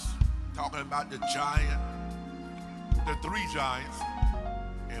months, talking about the giant, the three giants,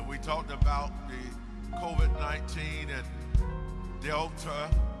 and we talked about the COVID-19 and Delta,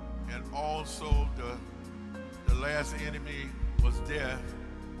 and also the last enemy was death.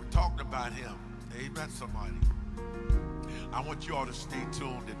 We're talking about him. Amen, somebody. I want you all to stay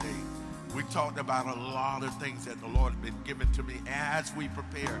tuned today. We talked about a lot of things that the Lord has been giving to me as we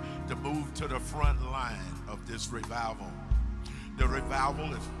prepare to move to the front line of this revival. The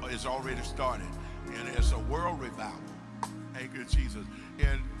revival is already started, and it's a world revival. Thank you, Jesus.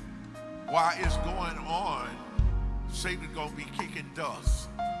 And while it's going on, Satan's going to be kicking dust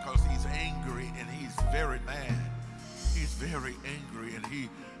because he's angry and he's very mad. He's very angry, and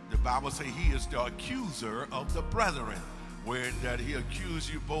the Bible says he is the accuser of the brethren, where that he accuses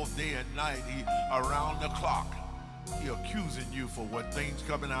you both day and night. He around the clock. He accusing you for what things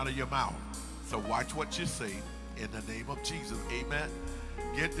coming out of your mouth. So watch what you say in the name of Jesus. Amen.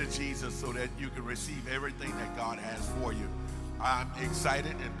 Get to Jesus so that you can receive everything that God has for you. I'm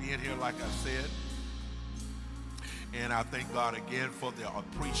excited and being here, like I said. And I thank God again for the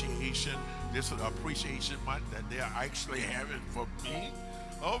appreciation. This is an appreciation month that they're actually having for me.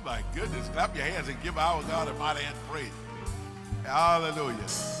 Oh my goodness. Clap your hands and give our God a mighty hand praise. Hallelujah.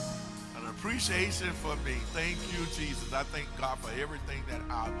 An appreciation for me. Thank you, Jesus. I thank God for everything that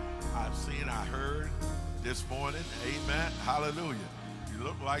I've seen, I heard this morning. Amen. Hallelujah. You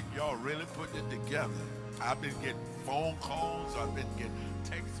look like y'all really putting it together. I've been getting phone calls. I've been getting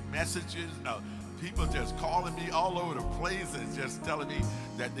text messages. People just calling me all over the place and just telling me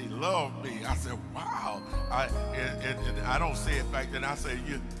that they love me. I said, wow. And I don't say it back then. I say,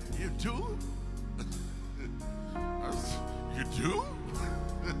 you do? You do?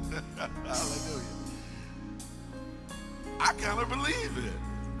 Hallelujah. I kind of believe it.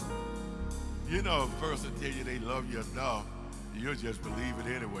 You know, if a person tell you they love you enough, you'll just believe it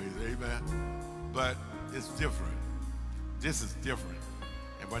anyways. Amen. But it's different. This is different.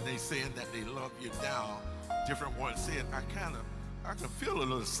 And when they saying that they love you now, different ones saying, I can feel a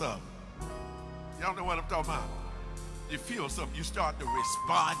little something. Y'all know what I'm talking about? You feel something. You start to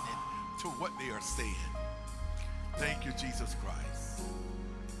responding to what they are saying. Thank you, Jesus Christ.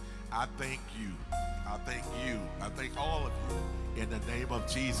 I thank you. I thank you. I thank all of you in the name of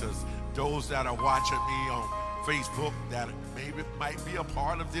Jesus. Those that are watching me on Facebook that maybe might be a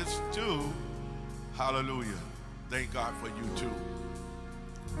part of this too. Hallelujah. Thank God for you too.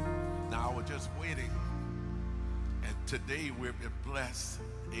 Now we're just waiting. And today we've been blessed,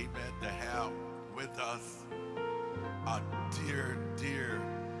 amen, to have with us a dear, dear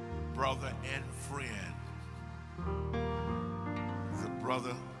brother and friend. He's a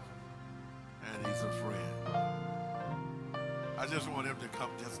brother and he's a friend. I just want him to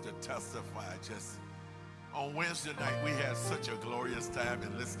come just to testify. Just on Wednesday night, we had such a glorious time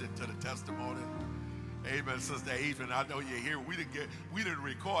in listening to the testimony. Amen, Sister Adrian. I know you're here. We didn't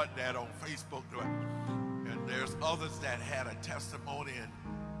record that on Facebook. And there's others that had a testimony and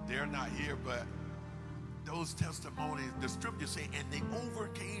they're not here, but those testimonies, the scripture say, and they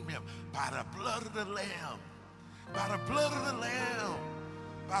overcame him by the blood of the Lamb. By the blood of the Lamb.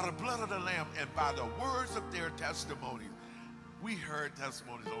 By the blood of the Lamb and by the words of their testimonies. We heard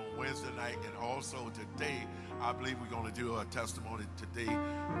testimonies on Wednesday night, and also today, I believe we're going to do a testimony today.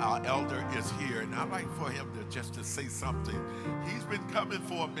 Our elder is here, and I'd like for him to say something. He's been coming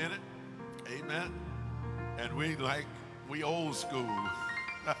for a minute, amen. And we old school,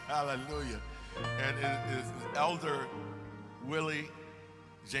 hallelujah. And it is Elder Willie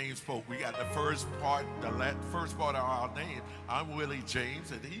James Pope. We got the first part of our name. I'm Willie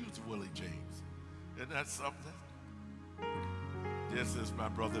James, and he was Willie James. Isn't that something? This is my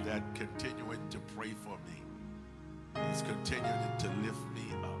brother that continuing to pray for me. He's continuing to lift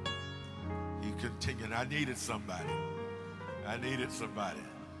me up. He continued. I needed somebody.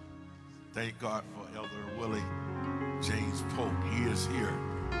 Thank God for Elder Willie James Pope. He is here.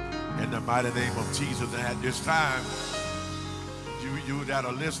 In the mighty name of Jesus. And at this time, you that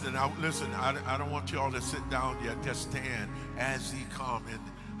are listening, I don't want you all to sit down yet. Just stand as he comes and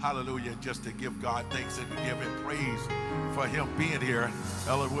hallelujah, just to give God thanks and to give him praise for him being here.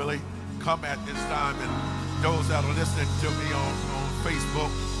 Elder Willie, come at this time. And those that are listening to me on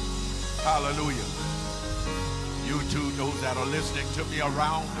Facebook, hallelujah. YouTube, those that are listening to me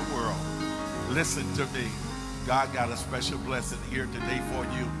around the world, listen to me. God got a special blessing here today for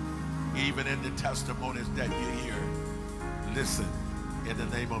you. Even in the testimonies that you hear. Listen, in the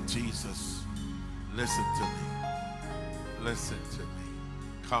name of Jesus, listen to me. Listen to me.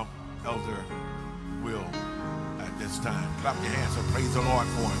 Come, Elder Will, at this time. Clap your hands and praise the Lord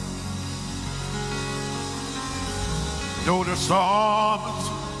for him. Though the storms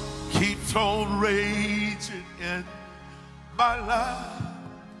keeps on raging in my life,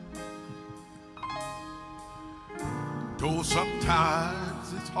 though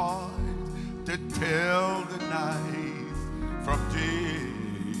sometimes it's hard to tell the night from day,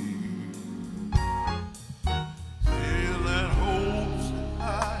 still in hopes I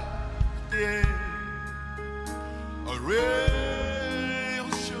did a real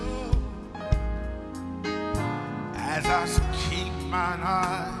sure as I keep mine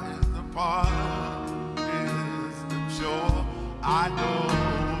eyes upon this shore. I know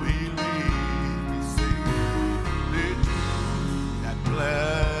he leads me safely to that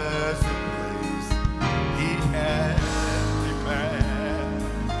blessed place he has prepared.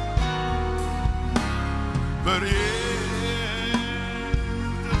 But if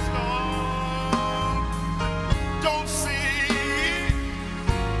the storm don't cease,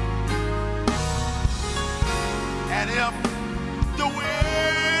 and if the wind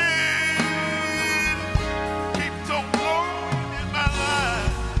keeps on blowing in my life,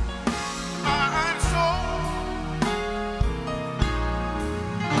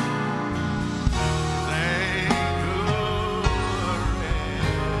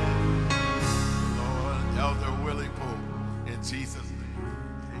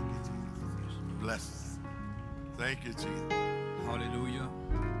 Thank you, Jesus. Hallelujah.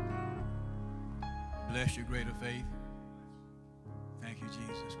 Bless your greater faith. Thank you,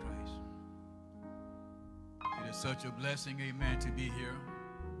 Jesus Christ. It is such a blessing, amen, to be here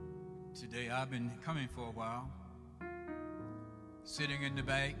today. I've been coming for a while, sitting in the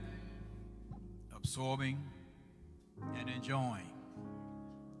back, absorbing and enjoying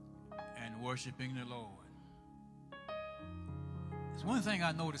and worshiping the Lord. There's one thing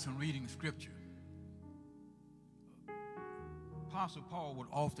I noticed in reading Scripture. Apostle Paul would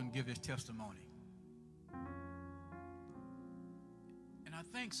often give his testimony. And I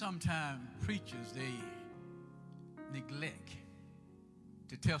think sometimes preachers, they neglect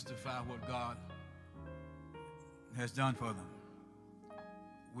to testify what God has done for them.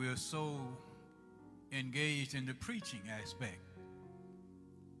 We're so engaged in the preaching aspect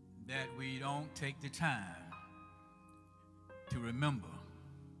that we don't take the time to remember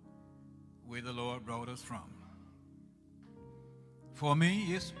where the Lord brought us from. For me,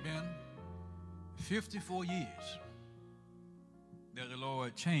 it's been 54 years that the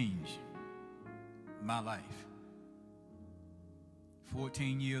Lord changed my life.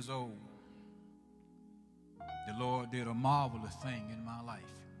 14 years old, the Lord did a marvelous thing in my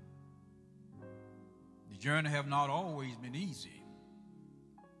life. The journey have not always been easy,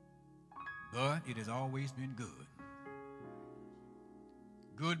 but it has always been good.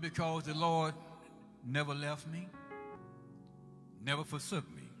 Good because the Lord never left me, never forsook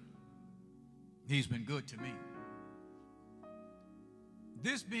me. He's been good to me.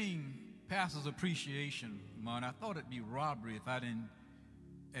 This being Pastor's Appreciation Month, I thought it'd be robbery if I didn't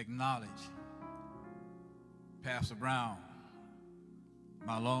acknowledge Pastor Brown,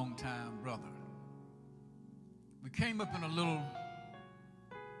 my longtime brother. We came up in a little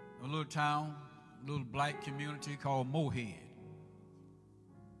town, a little black community called Moorhead.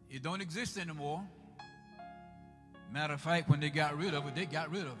 It don't exist anymore. Matter of fact, when they got rid of it, they got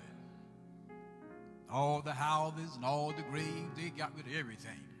rid of it. All the houses and all the graves, they got rid of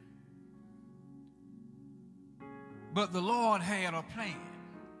everything. But the Lord had a plan.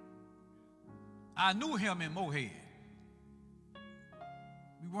 I knew him in Moorhead.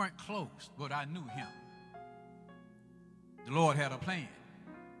 We weren't close, but I knew him. The Lord had a plan.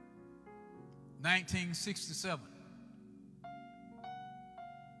 1967.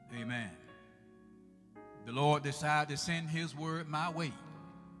 Amen. The Lord decided to send his word my way.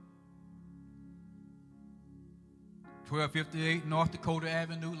 1258 North Dakota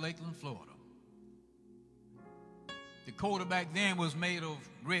Avenue, Lakeland, Florida. Dakota back then was made of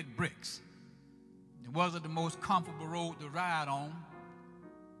red bricks. It wasn't the most comfortable road to ride on,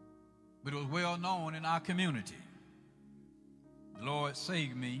 but it was well known in our community. The Lord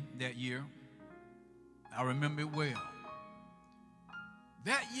saved me that year. I remember it well.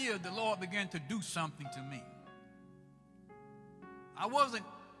 That year, the Lord began to do something to me. I wasn't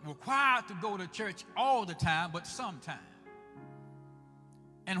required to go to church all the time, but sometime.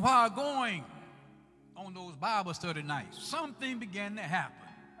 And while going on those Bible study nights, something began to happen.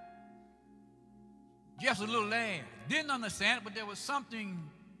 Just a little lad. Didn't understand it, but there was something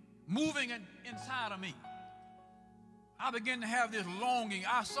moving inside of me. I began to have this longing.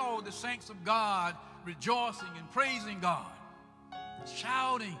 I saw the saints of God rejoicing and praising God,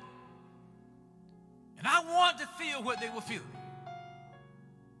 shouting. And I wanted to feel what they were feeling.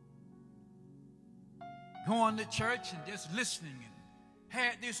 Going to church and just listening, and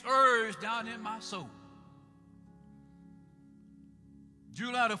had this urge down in my soul.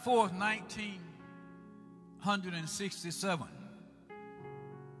 July the 4th, 1967.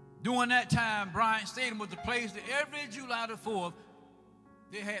 During that time, Bryant Stadium was the place that every July the 4th,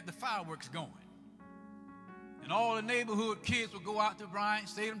 they had the fireworks going. And all the neighborhood kids would go out to Bryant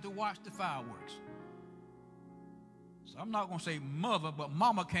Stadium to watch the fireworks. So I'm not going to say mother, but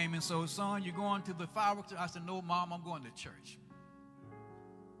mama came and said, son, you're going to the fireworks? I said, no, mom, I'm going to church.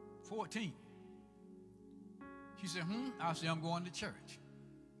 14. She said, I said, I'm going to church.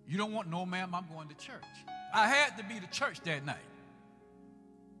 You don't want no, ma'am, I'm going to church. I had to be to church that night.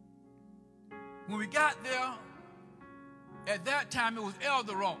 When we got there, at that time it was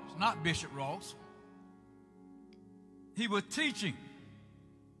Elder Ross, not Bishop Ross. He was teaching,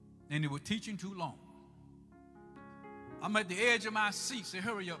 and he was teaching too long. I'm at the edge of my seat, say,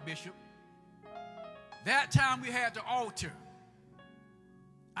 hurry up, Bishop. That time we had the altar.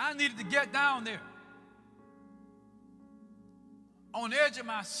 I needed to get down there on the edge of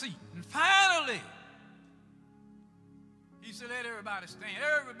my seat. And finally, he said, let everybody stand.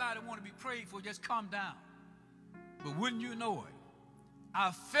 Everybody want to be prayed for, just come down. But wouldn't you know it,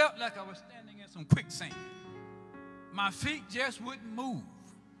 I felt like I was standing in some quicksand. My feet just wouldn't move.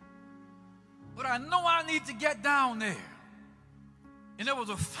 But I know I need to get down there. And there was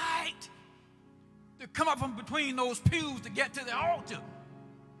a fight to come up from between those pews to get to the altar.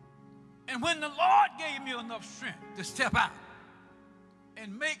 And when the Lord gave me enough strength to step out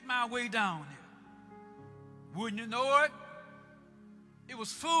and make my way down there, wouldn't you know it? It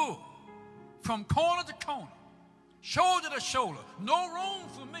was full from corner to corner, shoulder to shoulder, no room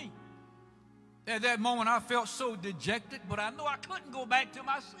for me. At that moment, I felt so dejected, but I know I couldn't go back to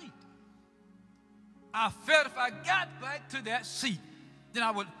my seat. I felt if I got back to that seat, then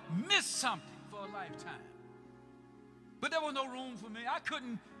I would miss something for a lifetime. But there was no room for me. I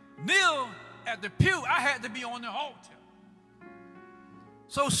couldn't kneel at the pew. I had to be on the altar.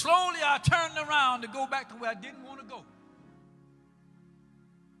 So slowly I turned around to go back to where I didn't want to go.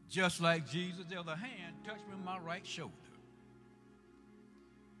 Just like Jesus, the other hand touched me on my right shoulder.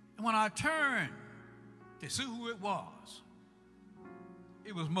 And when I turned to see who it was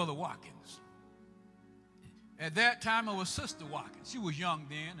Mother Watkins. At that time, it was Sister Watkins. She was young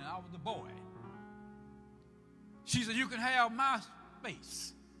then, and I was a boy. She said, "You can have my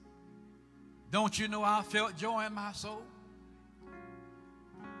space." Don't you know I felt joy in my soul?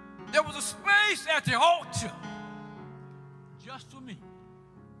 There was a space at the altar just for me.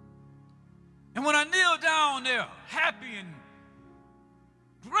 And when I kneeled down there, happy and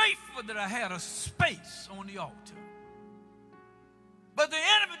grateful that I had a space on the altar. But the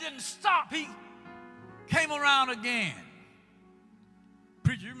enemy didn't stop. He came around again.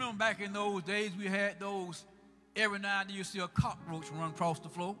 Preacher, you remember back in those days we had those, every now and then you see a cockroach run across the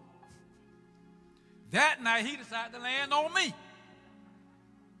floor. That night he decided to land on me.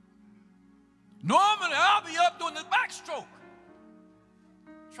 Normally I'll be up doing the backstroke,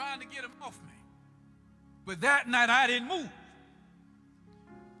 trying to get him off me. But that night I didn't move.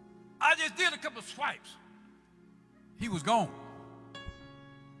 I just did a couple of swipes. He was gone.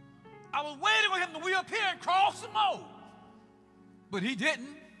 I was waiting for him to wheel up here and cross some more. But he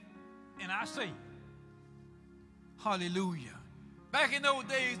didn't, and I saved. Hallelujah. Back in those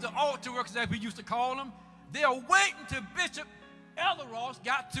days, the altar workers, as we used to call them, they were waiting till Bishop Elder Ross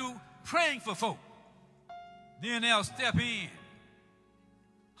got to praying for folk. Then they'll step in.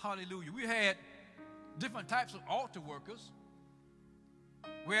 Hallelujah. We had different types of altar workers.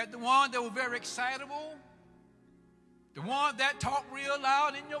 We had the one that was very excitable, the one that talked real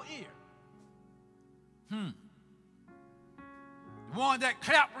loud in your ear. The one that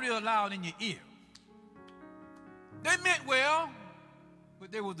clapped real loud in your ear. They meant well,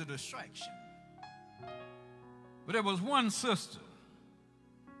 but they was a distraction. But there was one sister,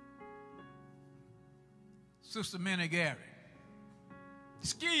 Sister Minnie Gary,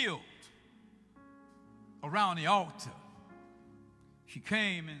 skilled around the altar. She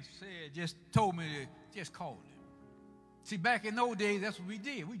came and said, just told me to just call him. See, back in those days, that's what we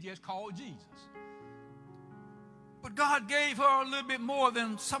did. We just called Jesus. But God gave her a little bit more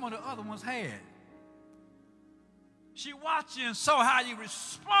than some of the other ones had. She watched you and saw how you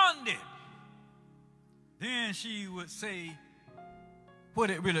responded. Then she would say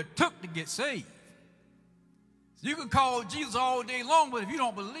what it really took to get saved. So you can call Jesus all day long, but if you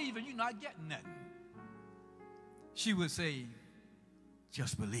don't believe it, you're not getting nothing. She would say,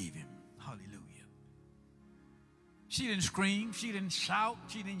 just believe him. Hallelujah. She didn't scream. She didn't shout.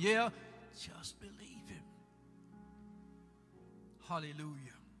 She didn't yell. Just believe him. Hallelujah.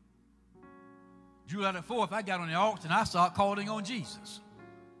 July the 4th, I got on the altar and I started calling on Jesus.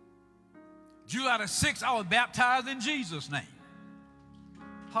 July the 6th, I was baptized in Jesus' name.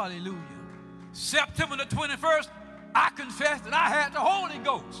 Hallelujah. September the 21st, I confessed that I had the Holy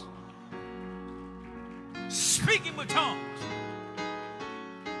Ghost. Speaking with tongues.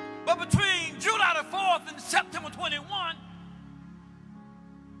 But between July the 4th and September 21,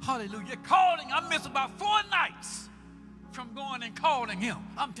 hallelujah, calling, I missed about 4 nights from going and calling him.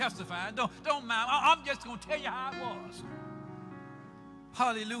 I'm testifying. Don't mind. I'm just going to tell you how it was.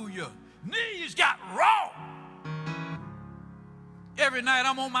 Hallelujah. Knees got raw. Every night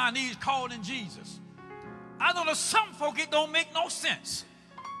I'm on my knees calling Jesus. I know to some folk it don't make no sense.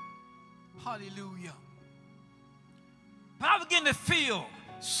 Hallelujah. But I began to feel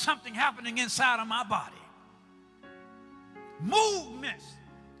something happening inside of my body. Movements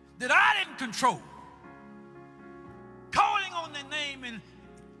that I didn't control. Calling on the name, and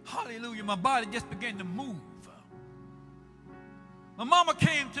hallelujah, my body just began to move. My mama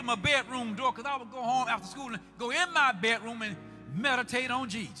came to my bedroom door because I would go home after school and go in my bedroom and meditate on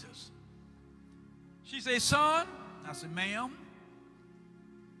Jesus. She said, son, I said, ma'am.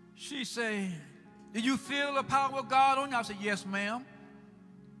 She said, do you feel the power of God on you? I said, yes, ma'am.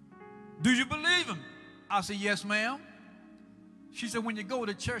 Do you believe him? I said, yes, ma'am. She said, when you go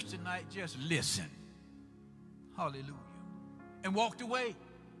to church tonight, just listen. Hallelujah. And walked away.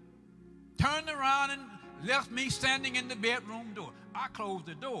 Turned around and left me standing in the bedroom door. I closed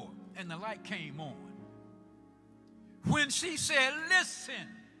the door and the light came on. When she said, listen,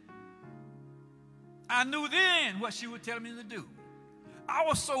 I knew then what she would tell me to do. I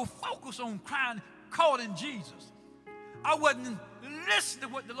was so focused on crying, calling Jesus. I wasn't listening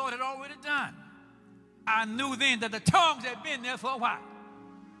to what the Lord had already done. I knew then that the tongues had been there for a while.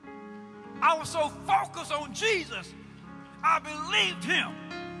 I was so focused on Jesus, I believed him.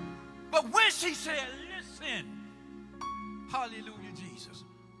 But when she said, listen, hallelujah, Jesus,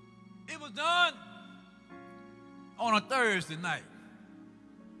 it was done on a Thursday night.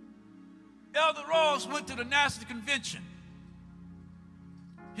 Elder Ross went to the National Convention.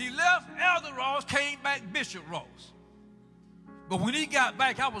 He left Elder Ross, came back Bishop Ross. But when he got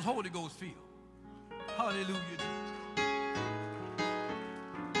back, I was Holy Ghost filled. Hallelujah, Jesus.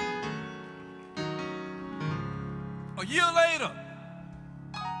 A year later,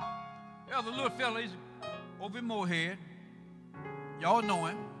 there's a little fella, he's over in Moorhead. Y'all know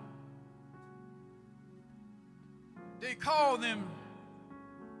him. They called him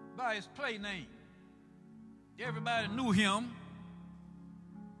by his play name. Everybody knew him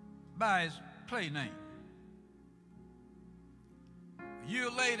by his play name. A year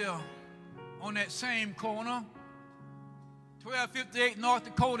later, on that same corner, 1258 North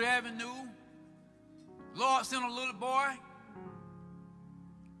Dakota Avenue, Lord sent a little boy,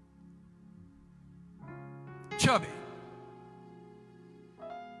 Chubby.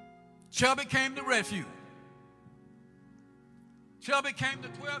 Chubby came to refuge. Chubby came to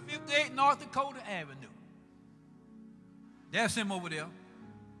 1258 North Dakota Avenue. That's him over there.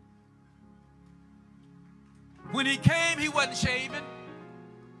 When he came, he wasn't shaving.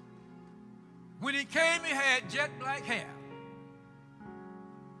 When he came, he had jet black hair.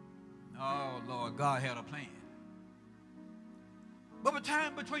 Oh, Lord, God had a plan. But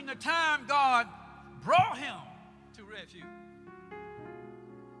between the time God brought him to refuge,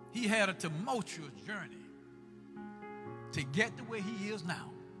 he had a tumultuous journey to get to where he is now.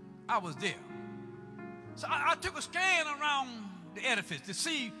 I was there. So I took a scan around the edifice to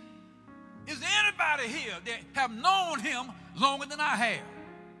see, is there anybody here that have known him longer than I have?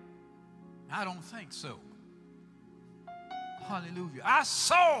 I don't think so. Hallelujah. I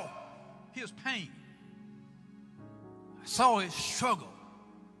saw his pain. I saw his struggle.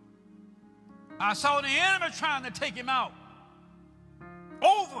 I saw the enemy trying to take him out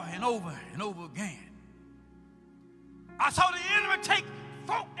over and over and over again. I saw the enemy take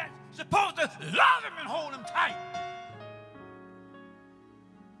folk that's supposed to love him and hold him tight.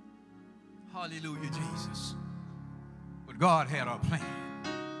 Hallelujah, Jesus. But God had a plan.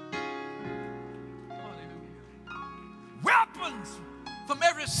 Hallelujah. Weapons from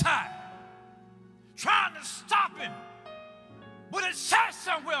every side trying to stop him. But it says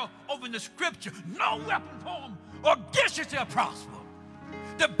somewhere over in the scripture, no weapon formed against you shall prosper.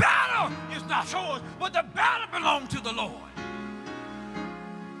 The battle is not yours, but the battle belongs to the Lord.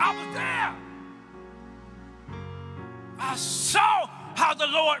 I was there. I saw how the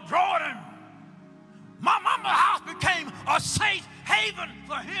Lord brought him. My mama's house became a safe haven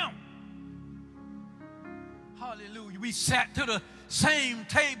for him. Hallelujah. We sat to the same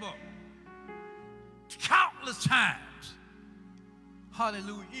table countless times.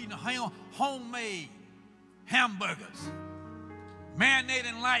 Hallelujah. Eating homemade hamburgers,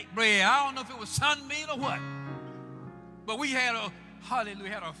 marinating light bread. I don't know if it was sun meat or what, but we had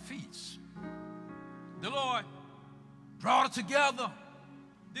a feast. The Lord brought it together.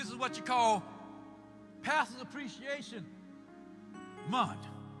 This is what you call Pastor's Appreciation Month.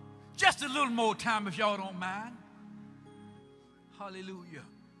 Just a little more time if y'all don't mind. Hallelujah.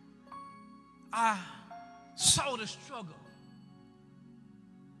 I saw the struggle.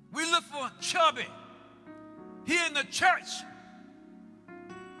 We look for Chubby here in the church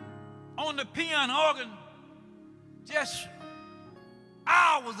on the piano organ, just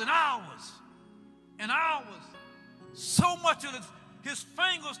hours and hours and hours. So much of his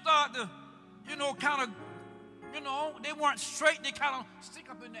fingers start to, kind of, they weren't straight. They kind of stick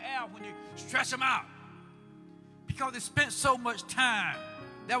up in the air when you stretch them out. Because they spent so much time.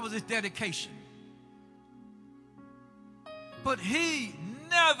 That was his dedication. But he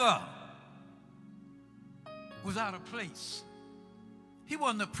never was out of place. He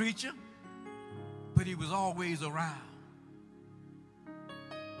wasn't a preacher, but he was always around.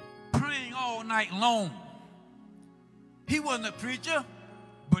 Praying all night long. He wasn't a preacher,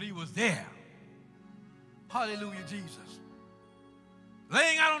 but he was there. Hallelujah, Jesus.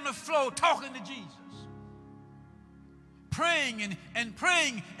 Laying out on the floor talking to Jesus. praying and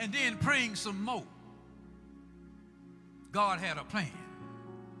praying and then praying some more. God had a plan.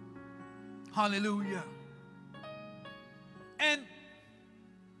 Hallelujah. And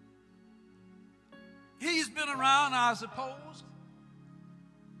he's been around, I suppose,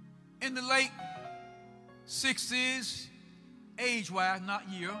 in the late 60s, age-wise, not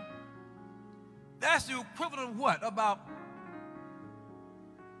year. That's the equivalent of what? About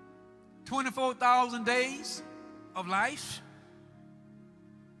 24,000 days of life.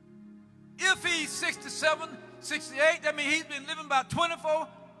 If he's 67, 68, that means he's been living about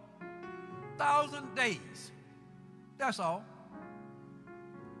 24,000 days. That's all.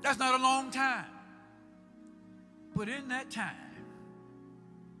 That's not a long time. But in that time,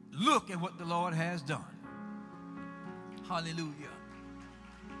 look at what the Lord has done. Hallelujah.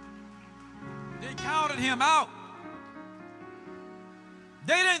 They counted him out.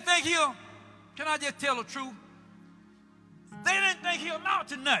 They didn't think he'll, can I just tell the truth? They didn't think he'll amount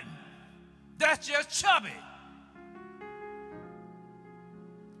to nothing. That's just chubby.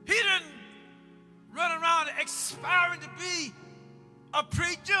 He didn't run around aspiring to be a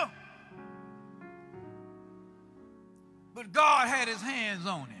preacher. But God had his hands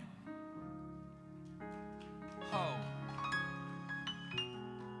on him. Oh.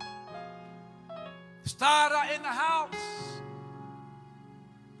 Started out in the house,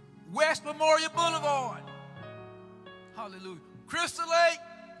 West Memorial Boulevard. Hallelujah. Crystal Lake,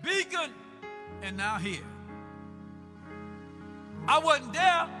 Beacon, and now here. I wasn't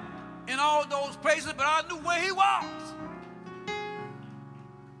there in all those places, but I knew where he was.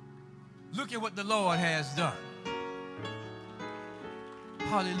 Look at what the Lord has done.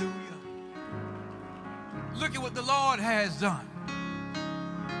 Hallelujah. Look at what the Lord has done.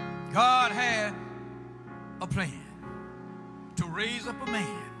 God had a plan to raise up a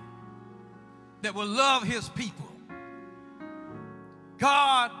man that will love his people.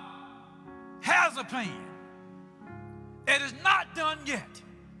 God has a plan. It is not done yet.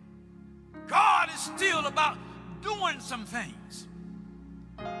 God is still about doing some things.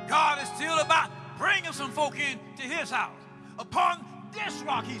 God is still about bringing some folk into his house. Upon this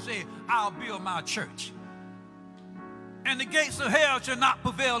rock, he said, I'll build my church. And the gates of hell shall not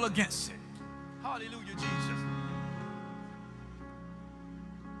prevail against it. Hallelujah, Jesus.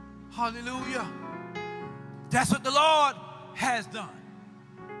 Hallelujah. That's what the Lord has done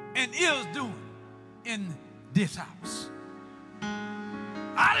and is doing in this house.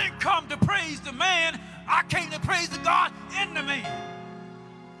 I didn't come to praise the man. I came to praise the God in the man.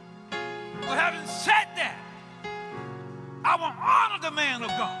 But having said that, I will honor the man of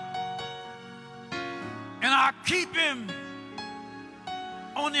God. And I keep him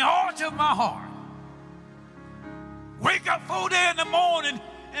on the altar of my heart. Wake up 4 days in the morning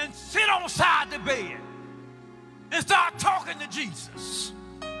and sit on the side of the bed and start talking to Jesus.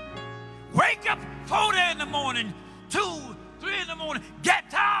 Wake up 4 days in the morning, 2, 3 in the morning, get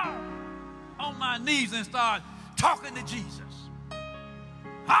down on my knees and start talking to Jesus.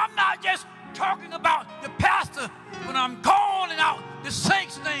 I'm not just talking about the pastor, but I'm calling out the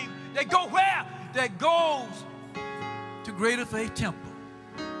saints' name. They go where? That goes to Greater Faith Temple.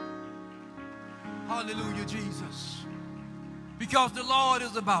 Hallelujah, Jesus. Because the Lord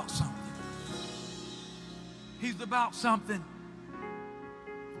is about something. He's about something.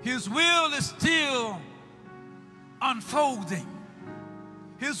 His will is still unfolding.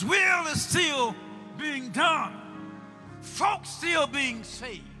 His will is still being done. Folks still being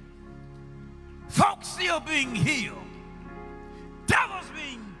saved. Folks still being healed. Devils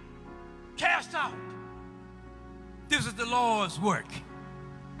being cast out. This is the Lord's work.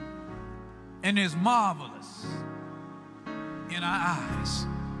 And it's marvelous in our eyes.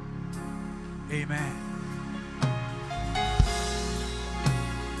 Amen.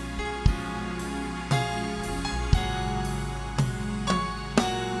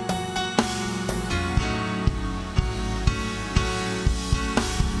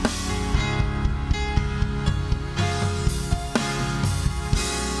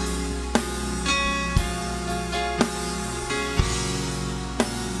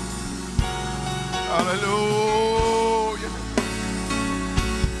 Hallelujah.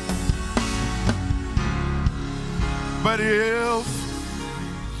 But if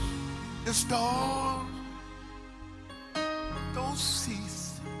the storm don't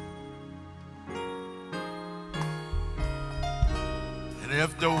cease, and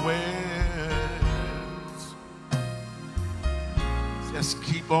if the winds just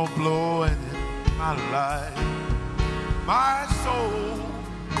keep on blowing in my life, my soul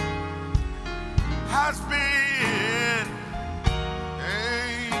has been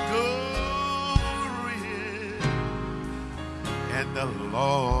anchored the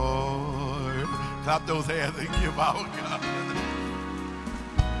Lord. Clap those hands and give our God.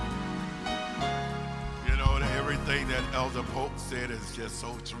 You know, everything that Elder Pope said is just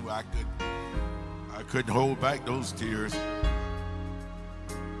so true. I couldn't hold back those tears.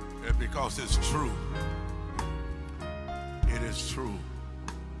 And because it's true. It is true.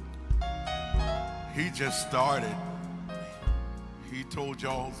 He just started. He told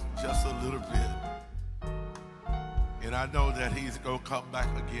y'all just a little bit. And I know that he's going to come back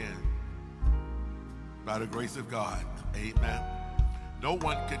again by the grace of God. Amen. No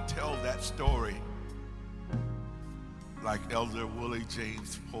one can tell that story like Elder Willie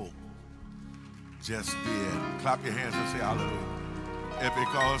James Pope just did. Clap your hands and say hallelujah. And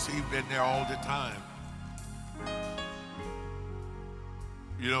because he's been there all the time.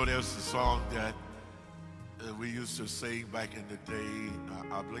 You know, there's a song that we used to sing back in the day.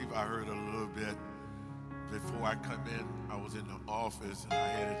 I believe I heard a little bit before I come in. I was in the office and I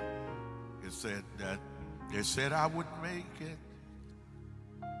had it. It said that they said I wouldn't make it.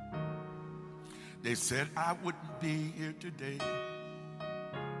 They said I wouldn't be here today.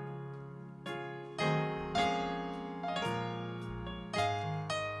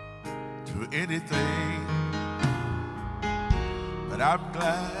 To anything, but I'm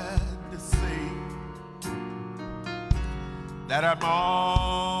glad to say that I'm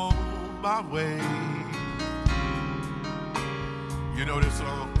on my way. You know this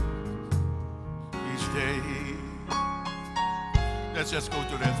song? Each day. Let's just go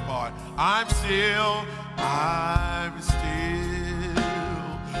through this part. I'm still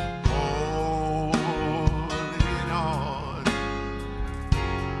holding on.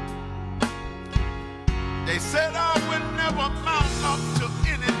 They said I would never mount up to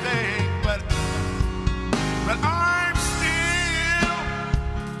anything, but I'm still.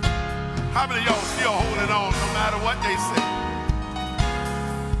 How many of y'all still holding on no matter what they say?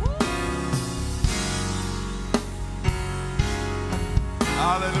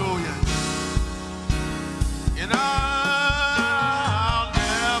 Hallelujah. And I'll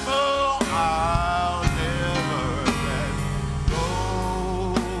never let go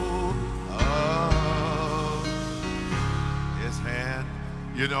of his hand.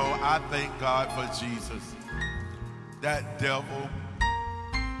 You know, I thank God for Jesus. That devil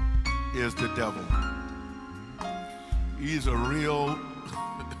is the devil. He's a real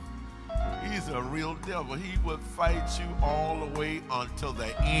devil. He would fight you all the way until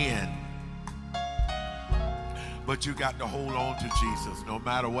the end. But you got to hold on to Jesus. No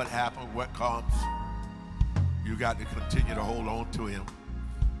matter what happens, what comes, you got to continue to hold on to him.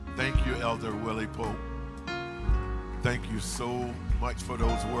 Thank you, Elder Willie Pope. Thank you so much for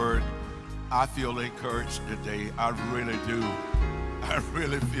those words. I feel encouraged today. I really do. I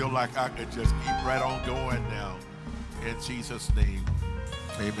really feel like I could just keep right on going now. In Jesus' name,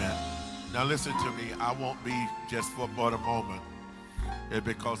 amen. Now listen to me. I won't be just for but a moment. And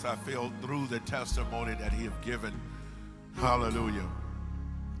because I feel through the testimony that he has given, hallelujah,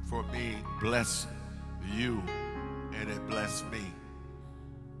 for me, bless you, and it blessed me.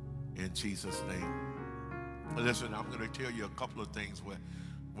 In Jesus' name. Listen, I'm going to tell you a couple of things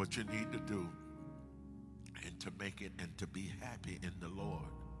what you need to do and to make it and to be happy in the Lord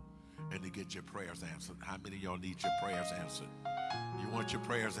and to get your prayers answered. How many of y'all need your prayers answered? You want your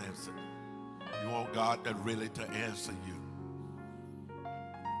prayers answered? You want God to really to answer you?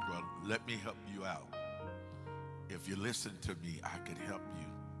 Well, let me help you out. If you listen to me, I can help you.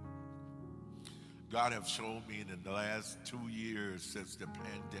 God has shown me in the last 2 years since the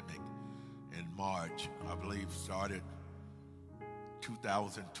pandemic in March, I believe started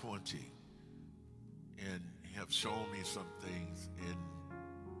 2020, and he have shown me some things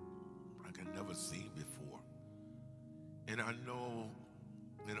I can never seen before. And I know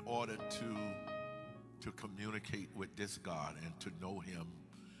in order to communicate with this God and to know him,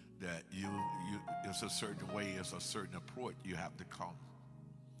 that it's a certain way, it's a certain approach you have to come.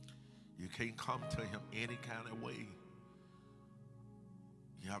 You can't come to him any kind of way.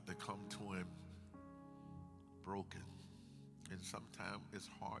 You have to come to him broken. And sometimes it's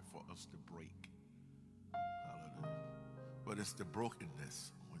hard for us to break. Hallelujah. But it's the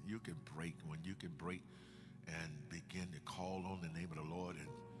brokenness. When you can break and begin to call on the name of the Lord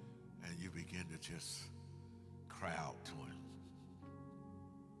and you begin to just cry out to him.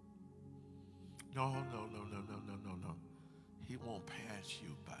 No. He won't pass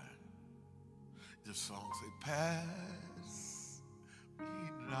you by. The song says, pass me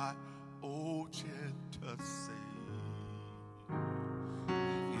not, O gentle Savior.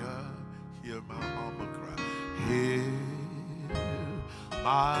 Hear my humble cry. Hear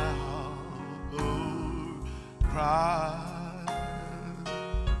my humble cry.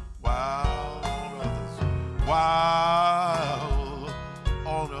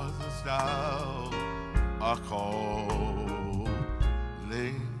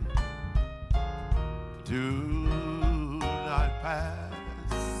 Do not pass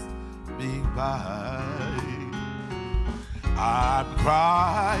me by. I'm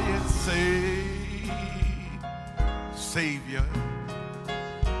crying, Savior,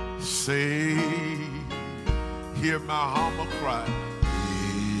 hear my humble cry.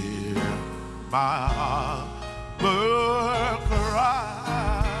 Hear my humble cry.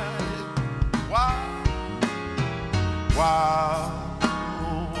 While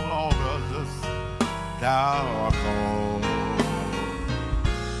all others thou art gone,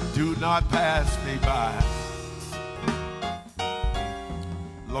 do not pass me by.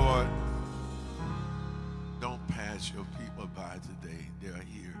 Lord, don't pass your people by today. They're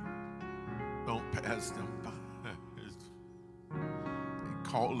here. Don't pass them by. They're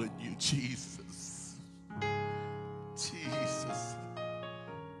calling you Jesus. Jesus.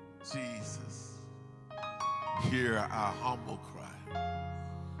 Jesus. Hear our humble cry.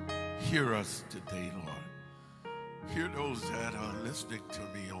 Hear us today, Lord. Hear those that are listening to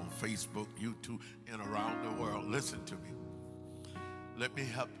me on Facebook, YouTube, and around the world. Listen to me. Let me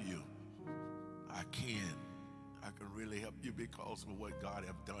help you. I can really help you because of what God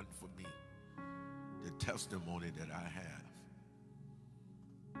have done for me. The testimony that I have.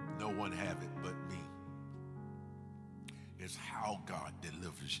 No one have it but me. It's how God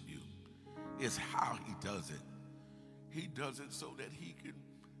delivers you. It's how he does it. He does it so that he can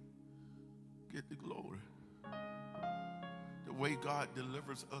get the glory. The way God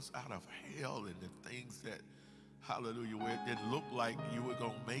delivers us out of hell and the things that, hallelujah, where it didn't look like you were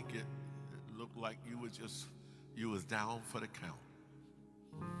going to make it. It looked like you was down for the count.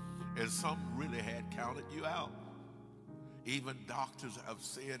 And some really had counted you out. Even doctors have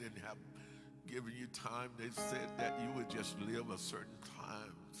said and have given you time. They said that you would just live a certain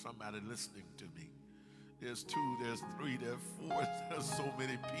time. Somebody listening to me. There's 2, there's 3, there's 4. There's so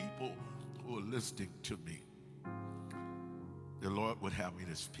many people who are listening to me. The Lord would have me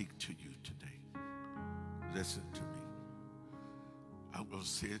to speak to you today. Listen to me. I'm going to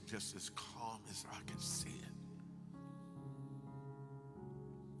say it just as calm as I can say it.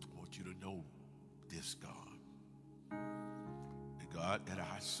 I want you to know this God. The God that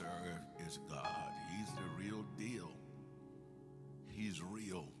I serve is God. He's the real deal. He's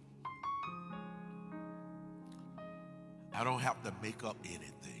real. I don't have to make up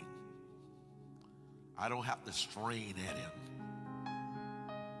anything. I don't have to strain at him.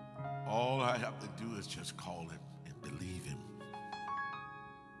 All I have to do is just call him and believe him.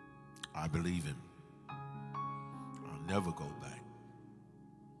 I believe him. I'll never go back.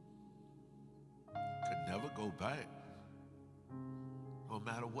 Could never go back. No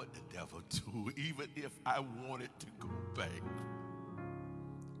matter what the devil do, even if I wanted to go back.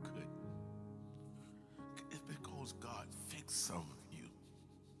 Couldn't. It's because God fixed some of you.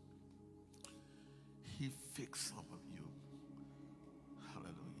 He fixed some of you.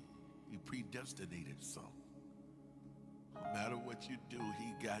 Hallelujah. He predestinated some. No matter what you do,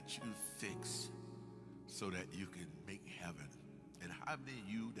 he got you fixed so that you can make heaven. And how many of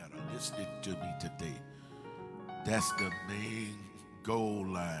you that are listening to me today, that's the main goal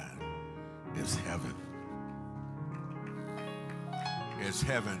line, is heaven. It's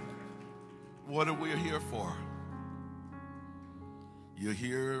heaven. What are we here for? You're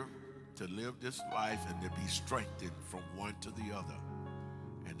here to live this life and to be strengthened from one to the other.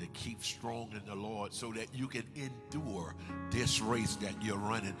 And to keep strong in the Lord so that you can endure this race that you're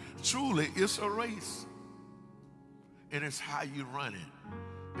running. Truly, it's a race. And it's how you run it.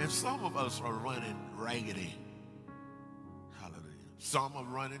 And some of us are running raggedy. Hallelujah. Some are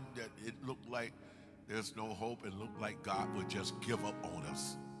running that it looked like there's no hope and looked like God would just give up on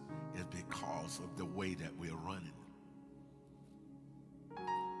us. It's because of the way that we're running.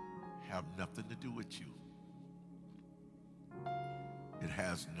 Have nothing to do with you. It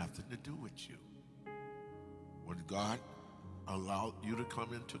has nothing to do with you. When God allowed you to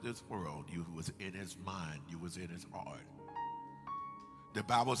come into this world, you was in his mind, you was in his heart. The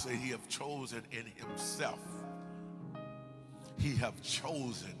Bible says he have chosen in himself. He have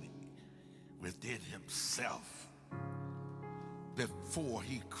chosen within himself before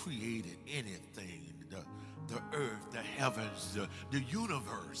he created anything, the earth, the heavens, the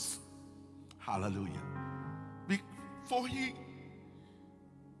universe. Hallelujah. Before he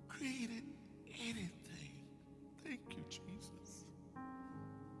created anything. Thank you, Jesus.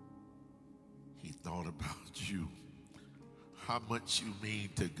 He thought about you. How much you mean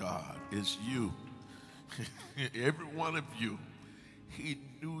to God. It's you. Every one of you. He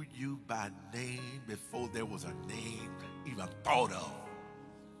knew you by name before there was a name even thought of.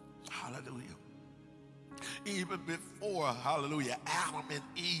 Hallelujah. Even before, hallelujah, Adam and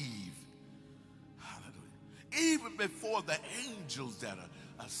Eve. Hallelujah. before the angels that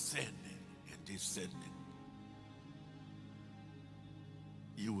are ascending and descending.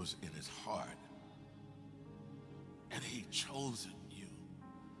 You was in his heart. And he chosen you.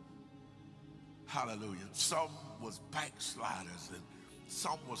 Hallelujah. Some was backsliders, and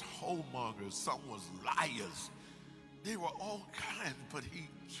some was whoremongers, some was liars. They were all kinds, but he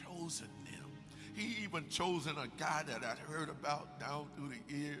chosen them. He even chosen a guy that I'd heard about down through the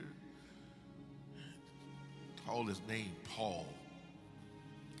years. Called his name Paul.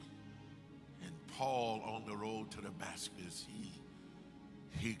 And Paul, on the road to Damascus,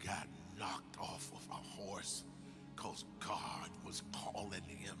 he got knocked off of a horse because God was calling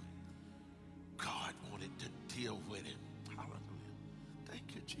him. God wanted to deal with him. Hallelujah.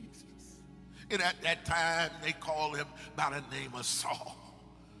 Thank you, Jesus. And at that time, they called him by the name of Saul.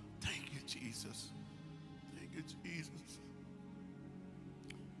 Thank you, Jesus. Thank you, Jesus.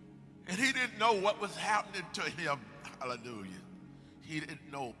 And he didn't know what was happening to him. Hallelujah. He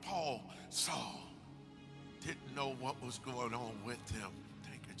didn't know. Saul, didn't know what was going on with him.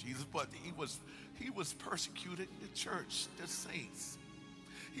 Thank you, Jesus. But he was persecuting the church, the saints.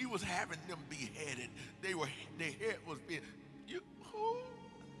 He was having them beheaded. Their head was being, who?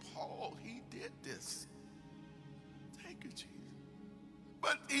 Paul, he did this. Thank you, Jesus.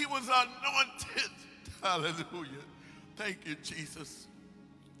 But he was anointed. Hallelujah. Thank you, Jesus.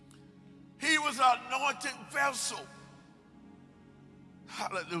 He was an anointed vessel.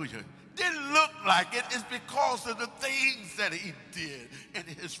 Hallelujah. Didn't look like it. It's because of the things that he did and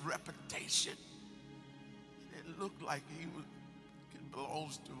his reputation. It didn't look like he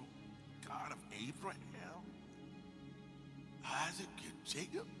belongs to God of Abraham, Isaac, and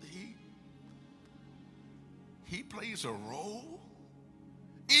Jacob. He plays a role.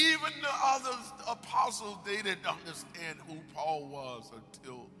 Even the other apostles, they didn't understand who Paul was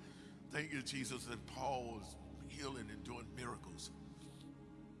until, thank you, Jesus, and Paul was healing and doing miracles.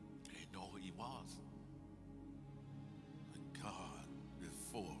 They didn't know who he was. But God,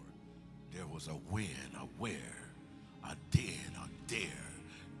 before there was a when, a where, a then, a there,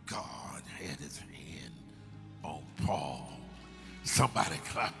 God had his hand on Paul. Somebody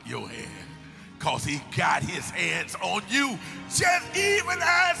clap your hand, because he got his hands on you. Just even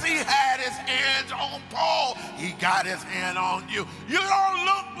as he had his hands on Paul, he got his hand on you. You don't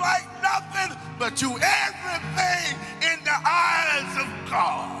look like nothing, but you everything in the eyes of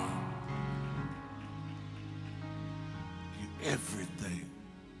God. You everything.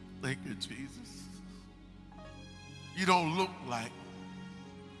 Thank you, Jesus. You don't look like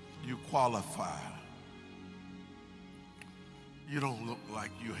you qualify. You don't look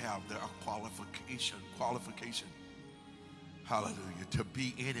like you have the qualification, hallelujah, to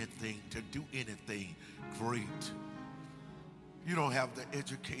be anything, to do anything great. You don't have the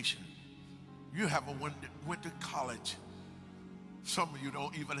education. You haven't went to college. Some of you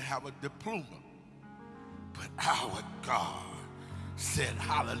don't even have a diploma. But our God said,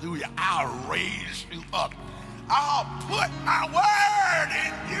 hallelujah, I'll raise you up. I'll put my word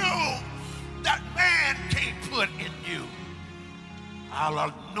in you that man can't put in you.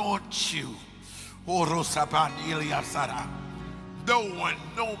 I'll anoint you. No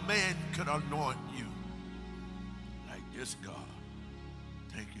man could anoint you like this God.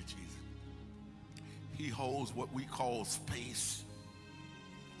 Thank you, Jesus. He holds what we call space.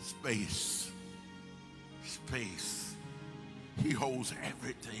 Space. Space. He holds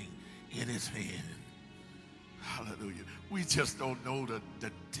everything in his hand. Hallelujah. We just don't know the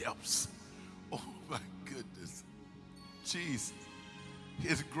depths. Oh my goodness. Jesus.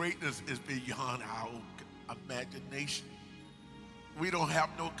 His greatness is beyond our imagination. We don't have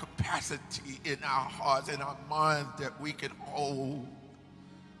no capacity in our hearts and our minds that we can hold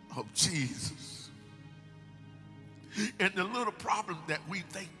of Jesus. And the little problem that we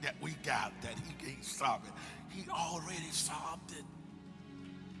think that we got, that he can't solve it, he already solved it.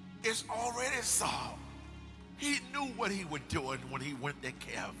 It's already solved. He knew what he was doing when he went to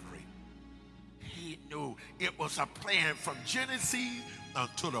Calvary. He knew it was a plan from Genesis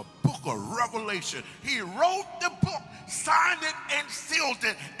unto the book of Revelation. He wrote the book, signed it and sealed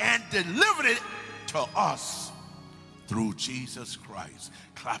it, and delivered it to us through Jesus Christ.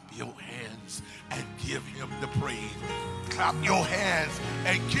 Clap your hands and give him the praise. Clap your hands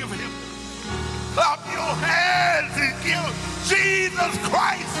and give him. Clap your hands and give Jesus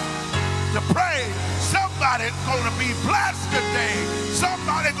Christ the praise. Somebody's going to be blessed today.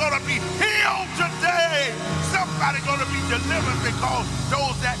 Somebody's going to be healed today. Somebody's going to be delivered, because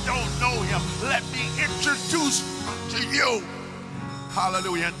those that don't know him, let me introduce to you.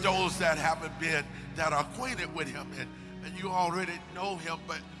 Hallelujah. And those that haven't been, that are acquainted with him, and you already know him,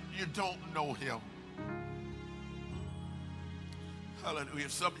 but you don't know him. Hallelujah.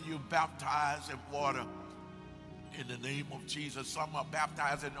 Some of you baptized in water in the name of Jesus. Some are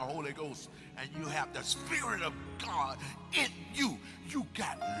baptized in the Holy Ghost, and you have the Spirit of God in you. You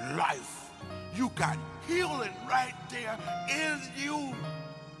got life. You got healing right there in you.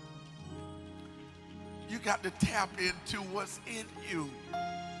 You got to tap into what's in you.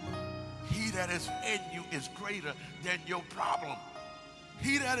 He that is in you is greater than your problem.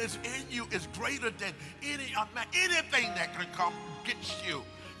 He that is in you is greater than anything that can come against you.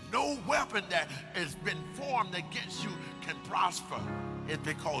 No weapon that has been formed against you can prosper. It's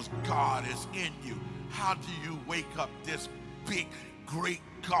because God is in you. How do you wake up this big, great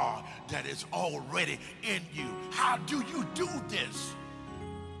God that is already in you? How do you do this?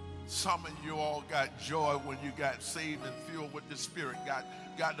 Some of you all got joy when you got saved and filled with the Spirit,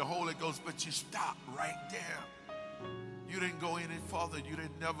 got the Holy Ghost, but you stopped right there. You didn't go any further. You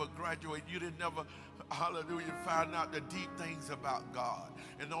didn't never graduate. You didn't never, hallelujah, find out the deep things about God.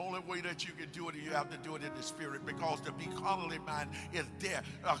 And the only way that you can do it, you have to do it in the Spirit, because the carnal mind is there.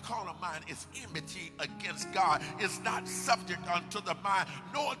 A carnal mind is enmity against God. It's not subject unto the mind,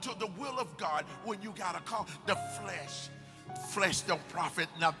 nor to the will of God. When you got to call the flesh. Flesh don't profit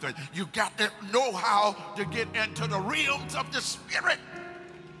nothing. You got to know how to get into the realms of the Spirit.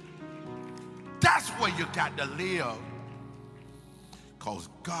 That's where you got to live. Because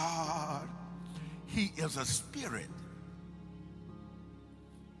God, He is a spirit.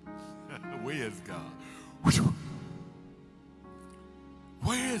 Where is God?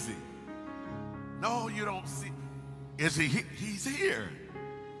 Where is He? No, you don't see. Is He? He's here.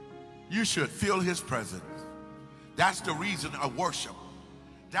 You should feel His presence. That's the reason of worship.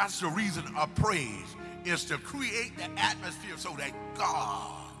 That's the reason of praise, is to create the atmosphere so that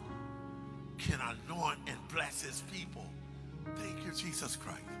God can anoint and bless His people. Thank you, Jesus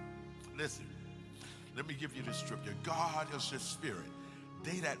Christ. Listen, let me give you the scripture. God is the Spirit.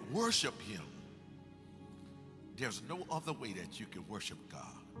 They that worship Him, there's no other way that you can worship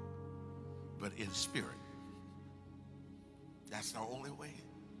God but in spirit. That's the only way.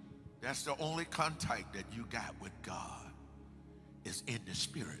 That's the only contact that you got with God, is in the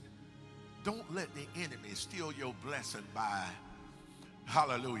Spirit. Don't let the enemy steal your blessing by,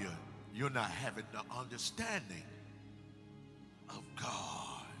 hallelujah, you're not having the understanding of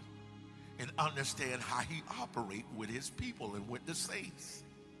God and understand how He operates with His people and with the saints.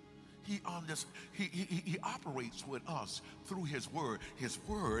 He operates with us through His Word. His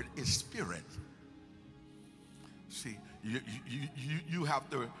Word is spirit. See, you have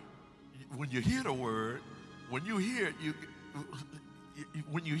to, when you hear the Word, when you hear it,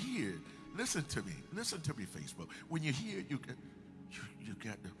 when you hear it, listen to me, Facebook. When you hear it, you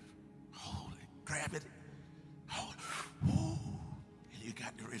got to hold it, grab it, hold it, and you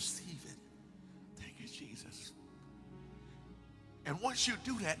got to receive it. Thank you, Jesus. And once you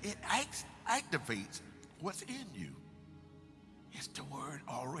do that, it activates what's in you. It's the Word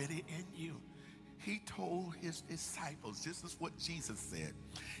already in you. He told His disciples, this is what Jesus said.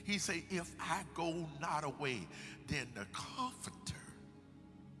 He said, if I go not away, then the Comforter,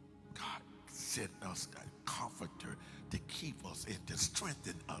 God sent us a Comforter to keep us and to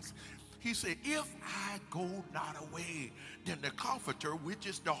strengthen us. He said, if I go not away, then the Comforter, which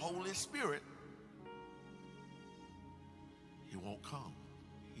is the Holy Spirit, He won't come.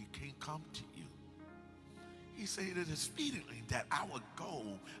 He can't come to you. He said it is speedily that I would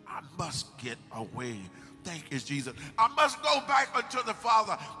go. I must get away. Thank you, Jesus. I must go back unto the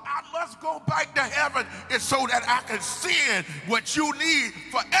Father. I must go back to heaven, and so that I can send what you need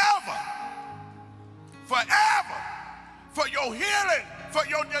forever. Forever. For your healing, for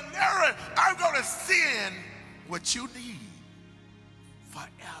your deliverance, I'm going to send what you need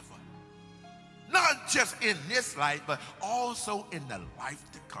forever. Not just in this life, but also in the life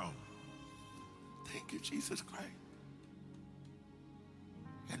to come. Thank you, Jesus Christ.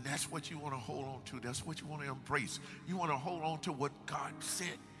 And that's what you want to hold on to. That's what you want to embrace. You want to hold on to what God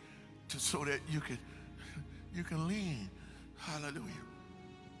said, so that you can lean. Hallelujah.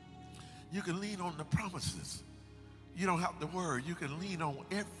 You can lean on the promises. You don't have to worry. You can lean on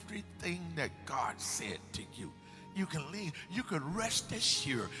everything that God said to you. You can lean. You can rest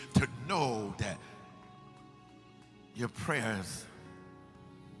assured to know that your prayers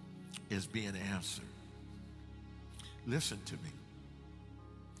is being answered. Listen to me.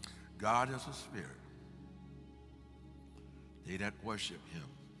 God is a spirit. They that worship Him.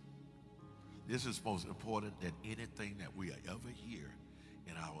 This is most important than anything that we ever hear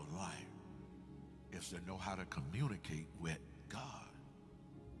in our life, is to know how to communicate with God.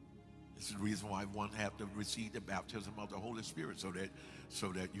 This is the reason why one have to receive the baptism of the Holy Spirit, so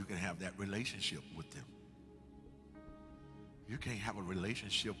that you can have that relationship with Him. You can't have a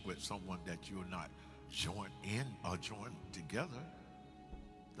relationship with someone that you're not joined in or joined together.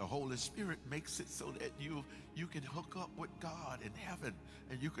 The Holy Spirit makes it so that you can hook up with God in heaven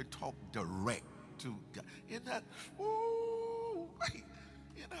and you can talk direct to God. Isn't that,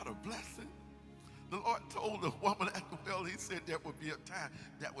 isn't that a blessing? The Lord told the woman at the well, he said there would be a time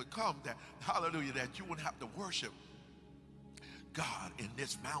that would come that, hallelujah, that you wouldn't have to worship God in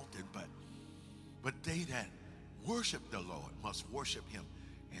this mountain, but they that worship the Lord must worship him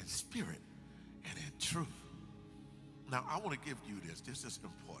in spirit and in truth. Now, I want to give you this. This is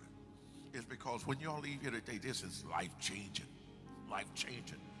important. It's because when y'all leave here today, this is life-changing.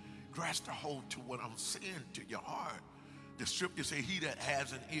 Life-changing. Grasp a hold to what I'm saying to your heart. The scripture say, he that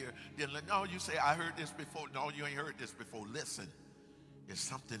has an ear. Then, no, you say, I heard this before. No, you ain't heard this before. Listen. It's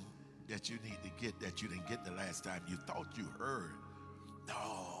something that you need to get that you didn't get the last time you thought you heard.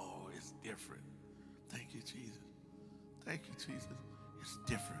 No, it's different. Thank you, Jesus. Thank you, Jesus. It's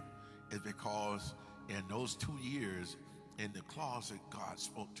different. It's because in those 2 years in the closet, God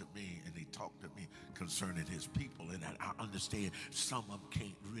spoke to me and he talked to me concerning his people. And I understand some of them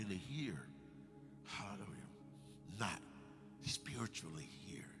can't really hear. Hallelujah. Not spiritually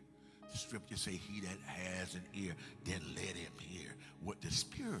hear. The scripture say, he that has an ear, then let him hear what the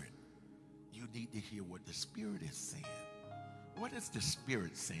Spirit. You need to hear what the Spirit is saying. What is the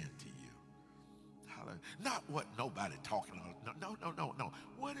Spirit saying to you? Hallelujah. Not what nobody talking about. No.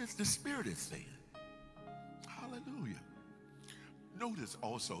 What is the Spirit is saying? Hallelujah. Notice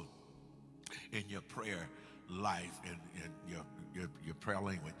also in your prayer life and your prayer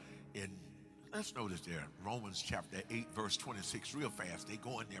language. Let's notice there, Romans chapter 8, verse 26, real fast. They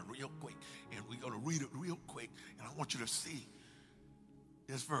go in there real quick, and we're going to read it real quick, and I want you to see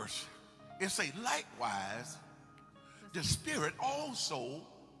this verse. It say, likewise, the Spirit also,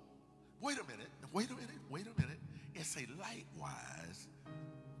 wait a minute. It say, likewise,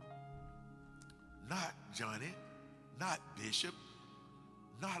 not Johnny, not Bishop,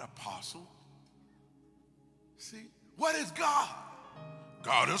 not Apostle. See, what is God?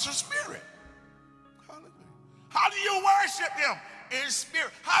 God is a spirit. Hallelujah. How do you worship him? In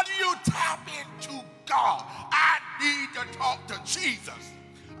spirit. How do you tap into God? I need to talk to Jesus.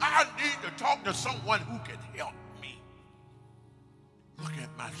 I need to talk to someone who can help me. Look at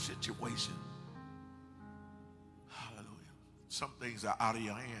my situation. Hallelujah. Some things are out of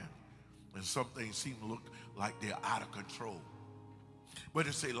your hand, and some things seem to look like they're out of control. But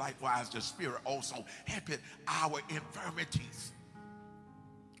it say, likewise, the Spirit also helpeth our infirmities.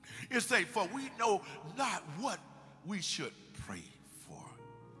 It say, for we know not what we should pray for.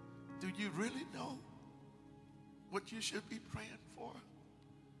 Do you really know what you should be praying for?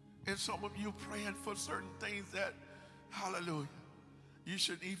 And some of you praying for certain things that, hallelujah, you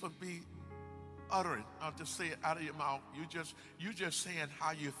shouldn't even be uttering. I'll just say it out of your mouth. You just saying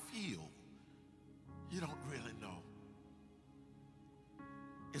how you feel. You don't really know.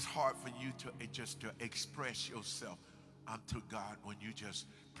 It's hard for you to just to express yourself unto God when you just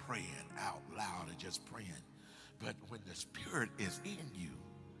praying out loud and just praying. But when the Spirit is in you,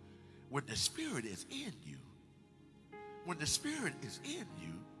 when the Spirit is in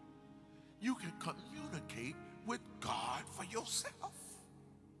you, you can communicate with God for yourself.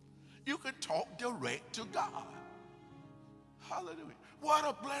 You can talk direct to God. Hallelujah. What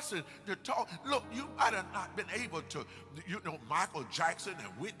a blessing to talk. Look, you might have not been able to, Michael Jackson and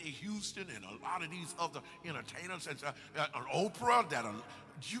Whitney Houston and a lot of these other entertainers and Oprah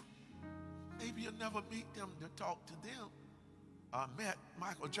maybe you'll never meet them to talk to them. I met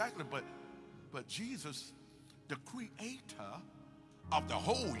Michael Jackson, but Jesus, the creator of the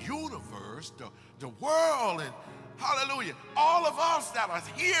whole universe, the world, and hallelujah, all of us that are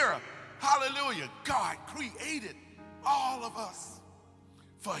here, hallelujah, God created all of us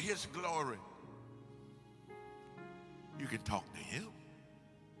for his glory. You can talk to him.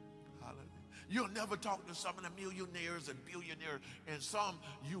 Hallelujah. You'll never talk to some of the millionaires and billionaires, and some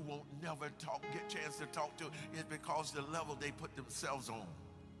you won't never get a chance to talk to. It's because the level they put themselves on.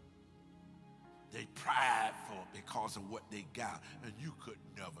 They prideful because of what they got, and you could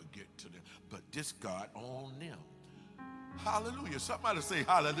never get to them. But this God on them. Hallelujah. Somebody say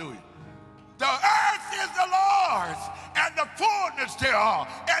hallelujah. The earth is the Lord's, and the fullness thereof,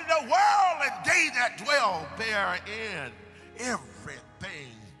 and the world and they that dwell therein.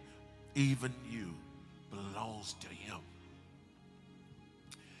 Everything, even you, belongs to him.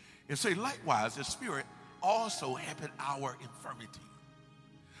 And say, likewise, the Spirit also helpeth our infirmity.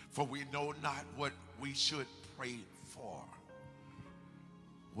 For we know not what we should pray for.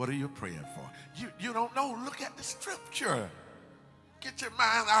 What are you praying for? You don't know. Look at the scripture. Get your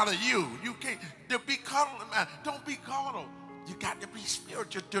mind out of you. You can't be carnal, man. Don't be carnal. You got to be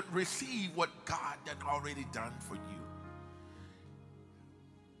spiritual to receive what God had already done for you.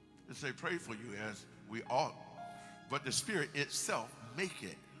 They say pray for you as we ought, but the Spirit itself make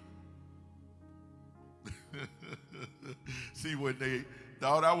it. See, when they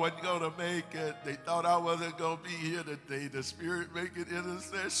thought I wasn't going to make it, they thought I wasn't going to be here today, the Spirit making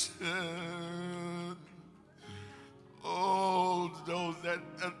intercession. Oh, those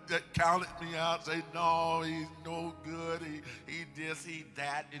that counted me out say, no, he's no good. He this, he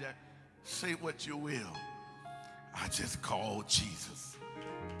that. Say what you will. I just called Jesus.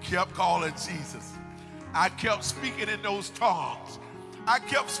 Kept calling Jesus. I kept speaking in those tongues. I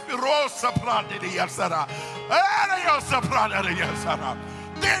kept speaking.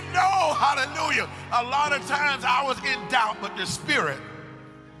 Didn't know, hallelujah. A lot of times I was in doubt, but the Spirit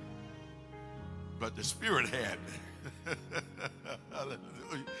had me.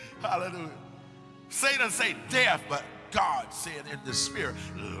 Hallelujah. Hallelujah. Satan say death, but God said in the Spirit,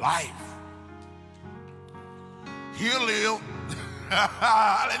 life. He'll live.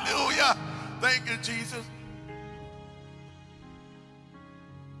 Hallelujah. Thank you, Jesus.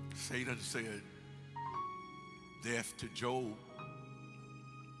 Satan said death to Job.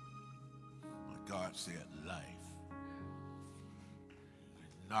 But God said life.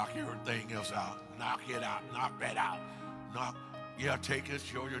 Knock everything else out. Knock it out. Knock that out. Take his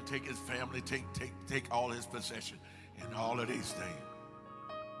children, take his family, take all his possession and all of these things.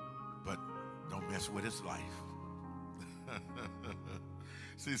 But don't mess with his life.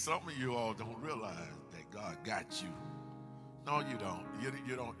 See, some of you all don't realize that God got you. No, you don't.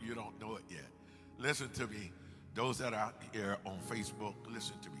 You don't know it yet. Listen to me. Those that are here on Facebook,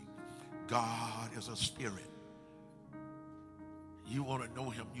 listen to me. God is a spirit. You want to know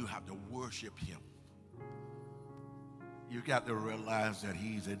him, you have to worship him. You got to realize that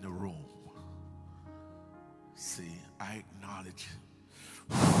he's in the room. See, I acknowledge.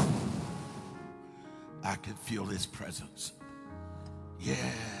 I can feel his presence.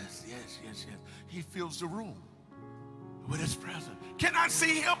 Yes. He fills the room with his presence. Can I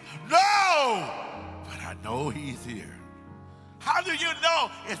see him? No! But I know he's here. How do you know?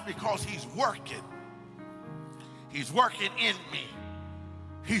 It's because he's working. He's working in me.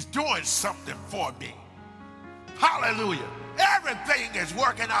 He's doing something for me. Hallelujah. Everything is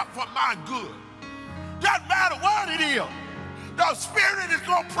working out for my good. Doesn't matter what it is. The Spirit is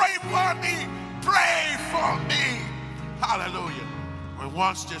going to pray for me. Pray for me. Hallelujah. When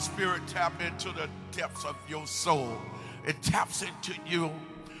once the Spirit taps into the depths of your soul, it taps into you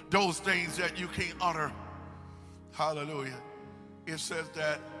those things that you can't utter. Hallelujah. It says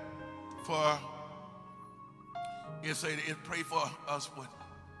that it pray for us with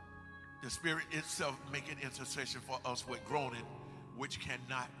the Spirit itself making intercession for us with groaning which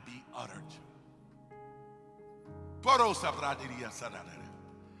cannot be uttered.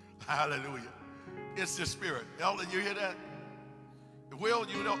 Hallelujah. It's the Spirit. Elder, you hear that? Will,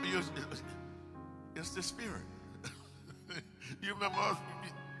 you don't use it. It's the Spirit. You remember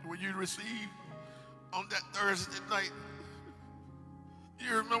when you received on that Thursday night?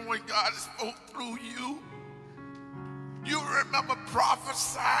 You remember when God spoke through you? You remember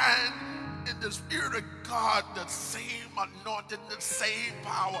prophesying in the Spirit of God, the same anointing, the same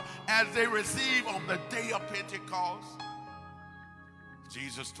power as they received on the day of Pentecost.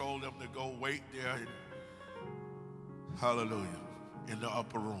 Jesus told them to go wait there, hallelujah, in the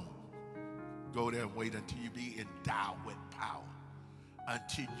upper room. Go there and wait until you be endowed with power.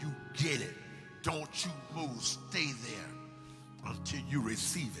 Until you get it. Don't you move. Stay there until you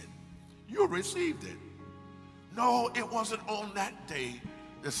receive it. You received it. No, it wasn't on that day,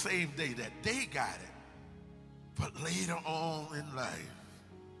 the same day that they got it. But later on in life,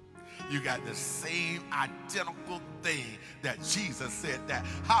 you got the same identical thing that Jesus said that,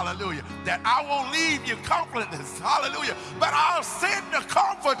 hallelujah, that I won't leave you comfortless, hallelujah, but I'll send the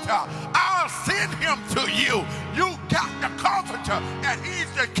comforter. I'll send him to you. You got the comforter, and he's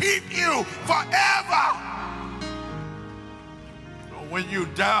to keep you forever. So when you're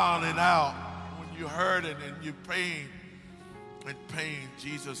down and out, when you're hurting and you're in pain,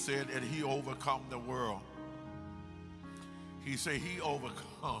 Jesus said that he overcome the world. He said he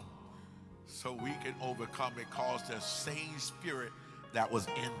overcome so we can overcome it, because the same Spirit that was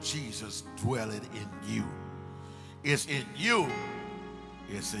in Jesus dwelling in you. It's in you.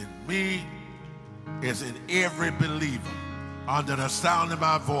 It's in me. It's in every believer under the sound of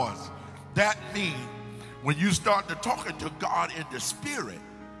my voice. That means when you start to talking to God in the Spirit,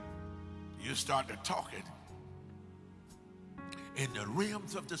 you start to talking in the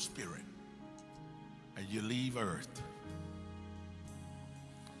realms of the Spirit, and you leave earth.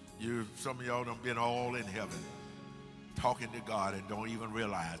 Some of y'all done been all in heaven, talking to God and don't even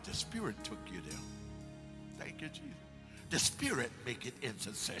realize the Spirit took you there. Thank you, Jesus. The Spirit make it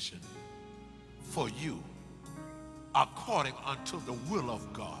intercession for you according unto the will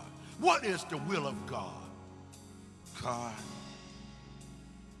of God. What is the will of God? God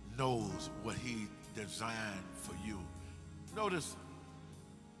knows what he designed for you. Notice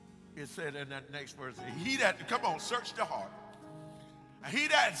it said in that next verse, he that, come on, search the heart. He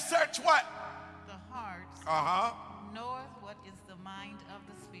that search what? The heart knoweth what is the mind of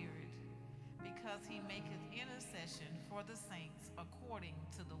the Spirit, because he maketh intercession for the saints according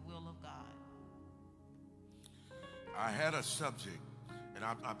to the will of God. I had a subject, and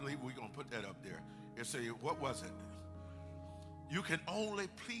I believe we're going to put that up there. It said, what was it? You can only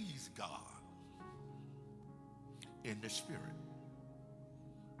please God in the Spirit.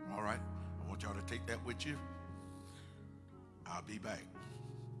 All right? I want y'all to take that with you. I'll be back.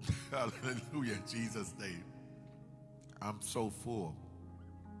 Hallelujah, in Jesus' name. I'm so full.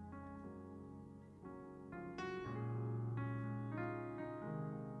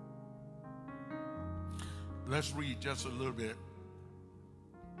 Let's read just a little bit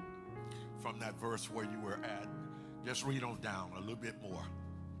from that verse where you were at. Just read on down a little bit more.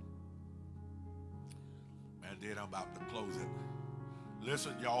 And then I'm about to close it.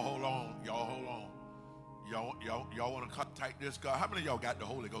 Listen, y'all hold on. Y'all hold on. Y'all want to cut tight this God? How many of y'all got the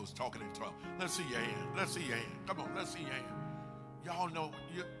Holy Ghost talking in tongues? Let's see your hand. Let's see your hand. Come on, let's see your hand. Y'all know,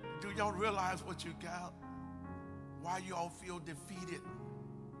 do y'all realize what you got? Why y'all feel defeated?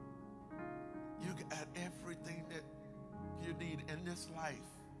 You got everything that you need in this life.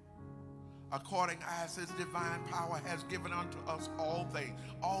 According as his divine power has given unto us all things.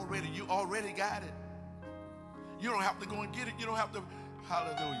 Already, you already got it. You don't have to go and get it. You don't have to,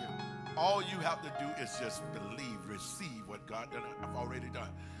 hallelujah. All you have to do is just believe, receive what God have already done.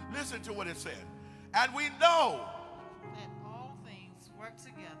 Listen to what it said. And we know that all things work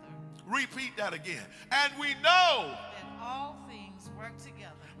together. Repeat that again. And we know that all things work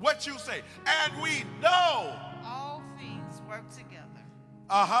together. What you say? And we know all things work together.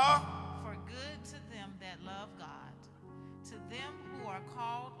 For good to them that love God, to them who are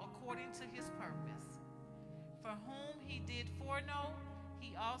called according to his purpose. For whom he did foreknow,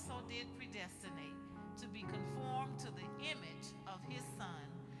 he also did predestinate to be conformed to the image of his Son,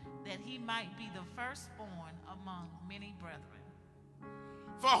 that he might be the firstborn among many brethren.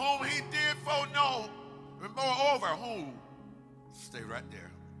 For whom he did foreknow, and moreover, whom, stay right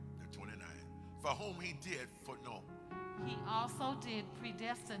there, the 29. For whom he did foreknow, he also did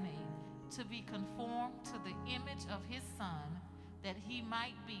predestinate to be conformed to the image of his Son, that he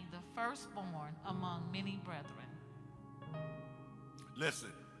might be the firstborn among many brethren.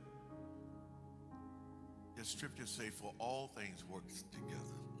 Listen, the scriptures say, for all things work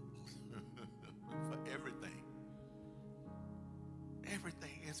together. For everything.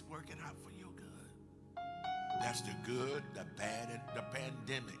 Everything is working out for your good. That's the good, the bad, and the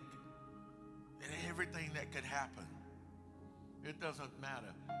pandemic. And everything that could happen. It doesn't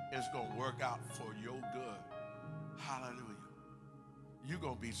matter. It's going to work out for your good. Hallelujah. You're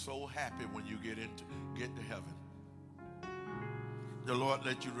going to be so happy when you get to heaven. The Lord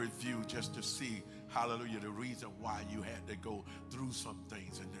let you review just to see, hallelujah, the reason why you had to go through some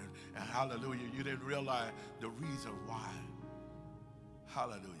things. And hallelujah, you didn't realize the reason why.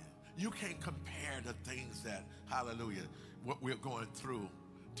 Hallelujah. You can't compare the things that, hallelujah, what we're going through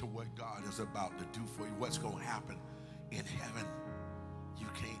to what God is about to do for you, what's going to happen in heaven. You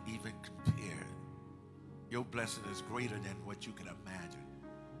can't even compare it. Your blessing is greater than what you can imagine.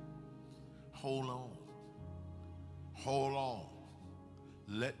 Hold on. Hold on.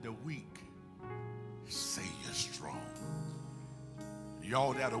 Let the weak say you're strong.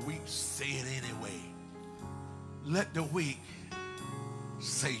 Y'all that are weak, say it anyway. Let the weak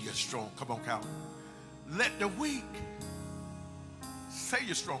say you're strong. Come on, Calvin. Let the weak say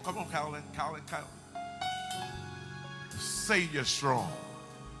you're strong. Come on, Calvin. Say you're strong.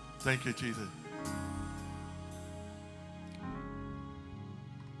 Thank you, Jesus.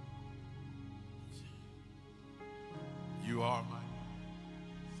 You are my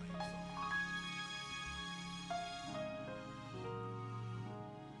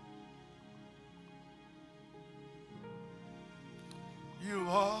You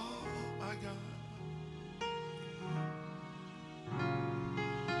are my God.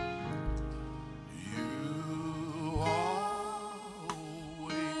 You always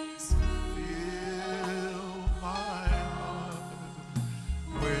fill my heart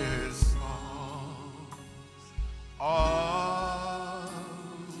with songs of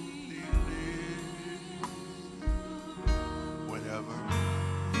belief. Whenever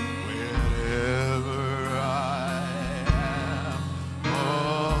I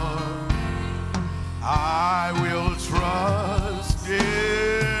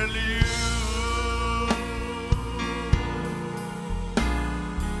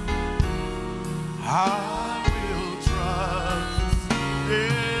I will trust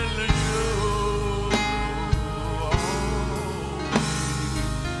in you.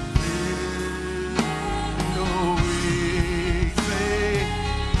 In your weak faith,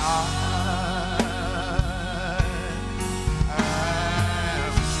 I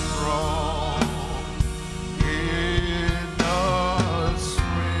am strong in the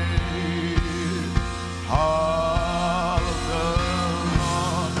strength of the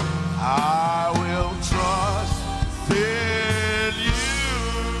Lord. I will trust in you.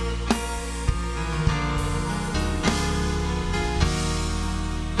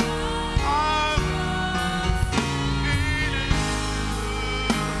 I'm in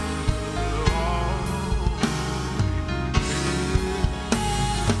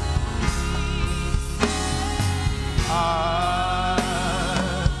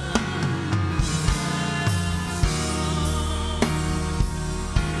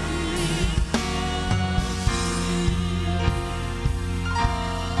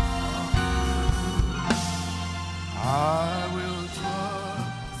I will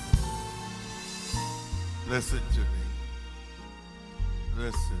trust. Listen to me.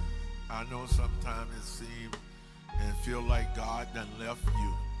 Listen. I know sometimes it seems and feel like God done left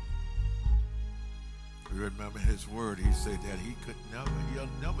you. Remember his word. He said that he'll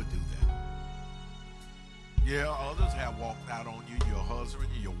never do that. Yeah, others have walked out on you, your husband,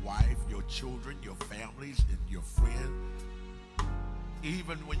 your wife, your children, your families, and your friends.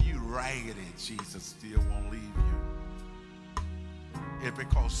 Even when you raggedy, Jesus still won't leave you. It's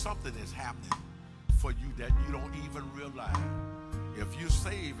because something is happening for you that you don't even realize. If you're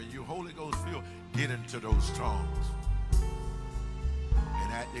saved and you're Holy Ghost filled, get into those tongues.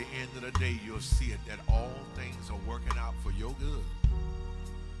 And at the end of the day, you'll see it that all things are working out for your good.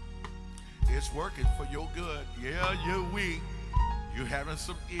 It's working for your good. Yeah, you're weak. You're having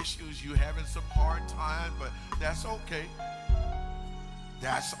some issues. You're having some hard time, but that's okay.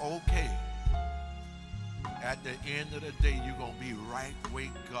 That's okay. At the end of the day, you're going to be right where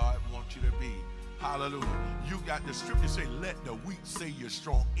God wants you to be. Hallelujah. You got the scripture say, let the weak say you're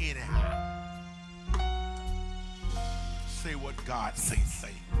strong anyhow. Say what God say.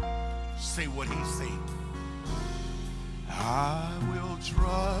 Say what he say. I will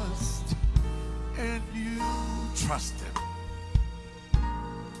trust in you. Trust him.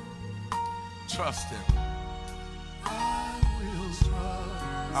 Trust him. I will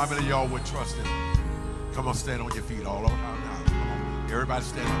trust. How many of y'all would trust him? Come on, stand on your feet all over now. Come on. Everybody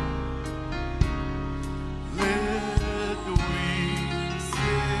stand up. Let the weak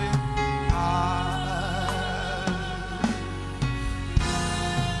say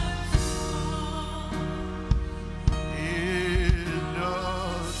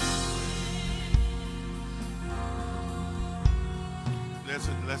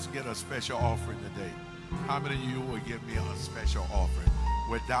Listen, let's get a special offering today. How many of you will give me a special offering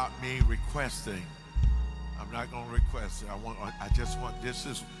without me requesting? I'm not going to request it. I just want this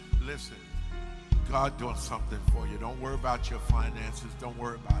is, listen, God doing something for you. Don't worry about your finances. Don't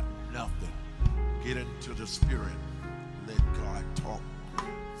worry about nothing. Get into the Spirit. Let God talk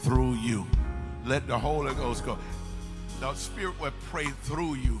through you. Let the Holy Ghost go. The Spirit will pray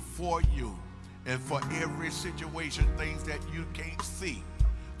through you, for you, and for every situation, things that you can't see,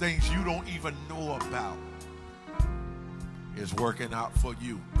 things you don't even know about, is working out for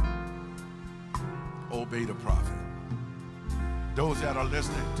you. Obey the prophet. Those that are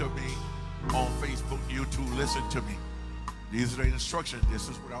listening to me on Facebook, YouTube, listen to me. These are the instructions. This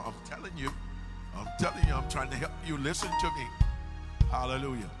is what I'm telling you. I'm telling you, I'm trying to help you. Listen to me.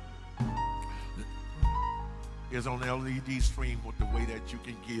 Hallelujah. It's on the LED stream with the way that you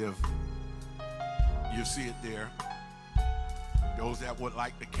can give. You see it there. Those that would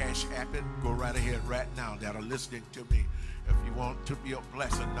like the cash app it, go right ahead right now that are listening to me. If you want to be a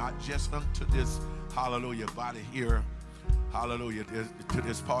blessing, not just unto this, hallelujah, body here, hallelujah, to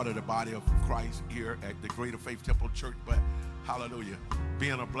this part of the body of Christ here at the Greater Faith Temple Church, but hallelujah,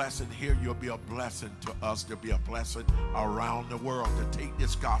 being a blessing here, you'll be a blessing to us. There'll be a blessing around the world to take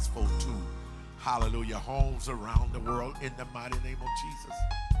this gospel to, hallelujah, homes around the world in the mighty name of Jesus.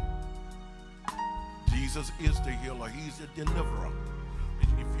 Jesus is the healer. He's the deliverer.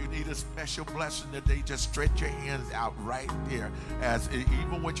 If you need a special blessing today, just stretch your hands out right there. As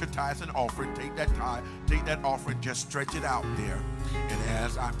even with your tithes and offering, take that tithe, take that offering, just stretch it out there. And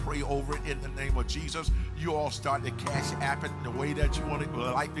as I pray over it in the name of Jesus, you all start to cash app it in the way that you want to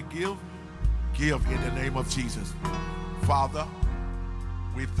like to give. Give in the name of Jesus. Father,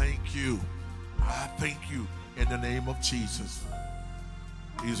 we thank you. I thank you in the name of Jesus.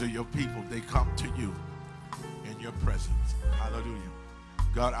 These are your people. They come to you in your presence. Hallelujah.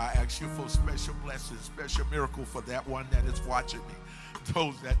 God, I ask you for special blessings, special miracle for that one that is watching me.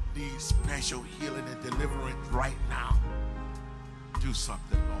 Those that need special healing and deliverance right now. Do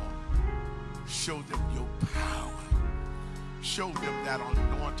something, Lord. Show them your power. Show them that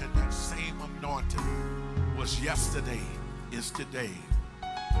anointing, that same anointing was yesterday, is today.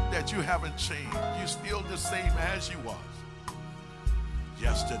 That you haven't changed. You're still the same as you was.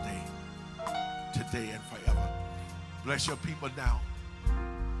 Yesterday, today, and forever. Bless your people now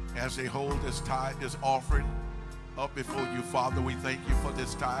as they hold this tithe, this offering up before you, Father. We thank you for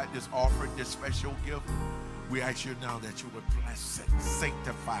this tithe, this offering, this special gift. We ask you now that you would bless it,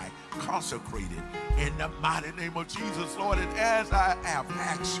 sanctify, consecrate it in the mighty name of Jesus, Lord. And as I have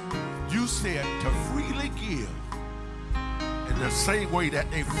asked you, you said to freely give. In the same way that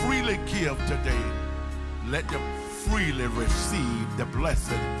they freely give today, let them freely receive the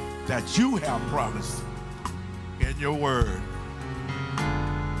blessing that you have promised in your word.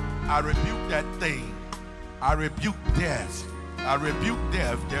 I rebuke that thing. I rebuke death. I rebuke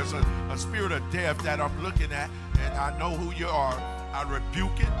death. There's a spirit of death that I'm looking at, and I know who you are. I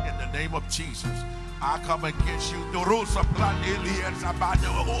rebuke it in the name of Jesus. I come against you in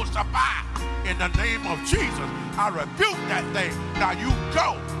the name of Jesus. I rebuke that thing. Now you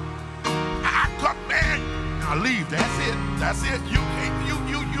go. I command. Now leave. That's it. That's it. You can't. You.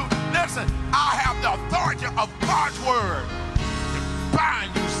 Listen. I have the authority of God's word to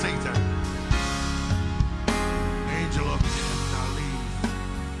bind you, Satan. Angel of death, now leave.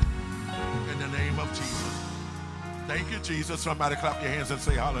 In the name of Jesus. Thank you, Jesus. Somebody clap your hands and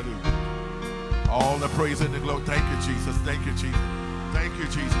say hallelujah. All the praise and the glory. Thank you, Jesus. Thank you, Jesus. Thank you,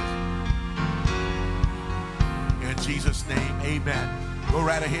 Jesus. In Jesus' name, amen. Go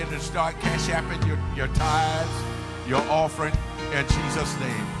right ahead and start cash apping your tithes, your offering, in Jesus'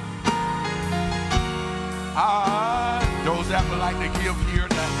 name. Those that would like to give here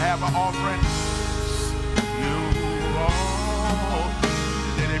that have an offering, you all,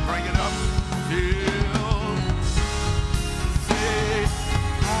 and then they bring it up.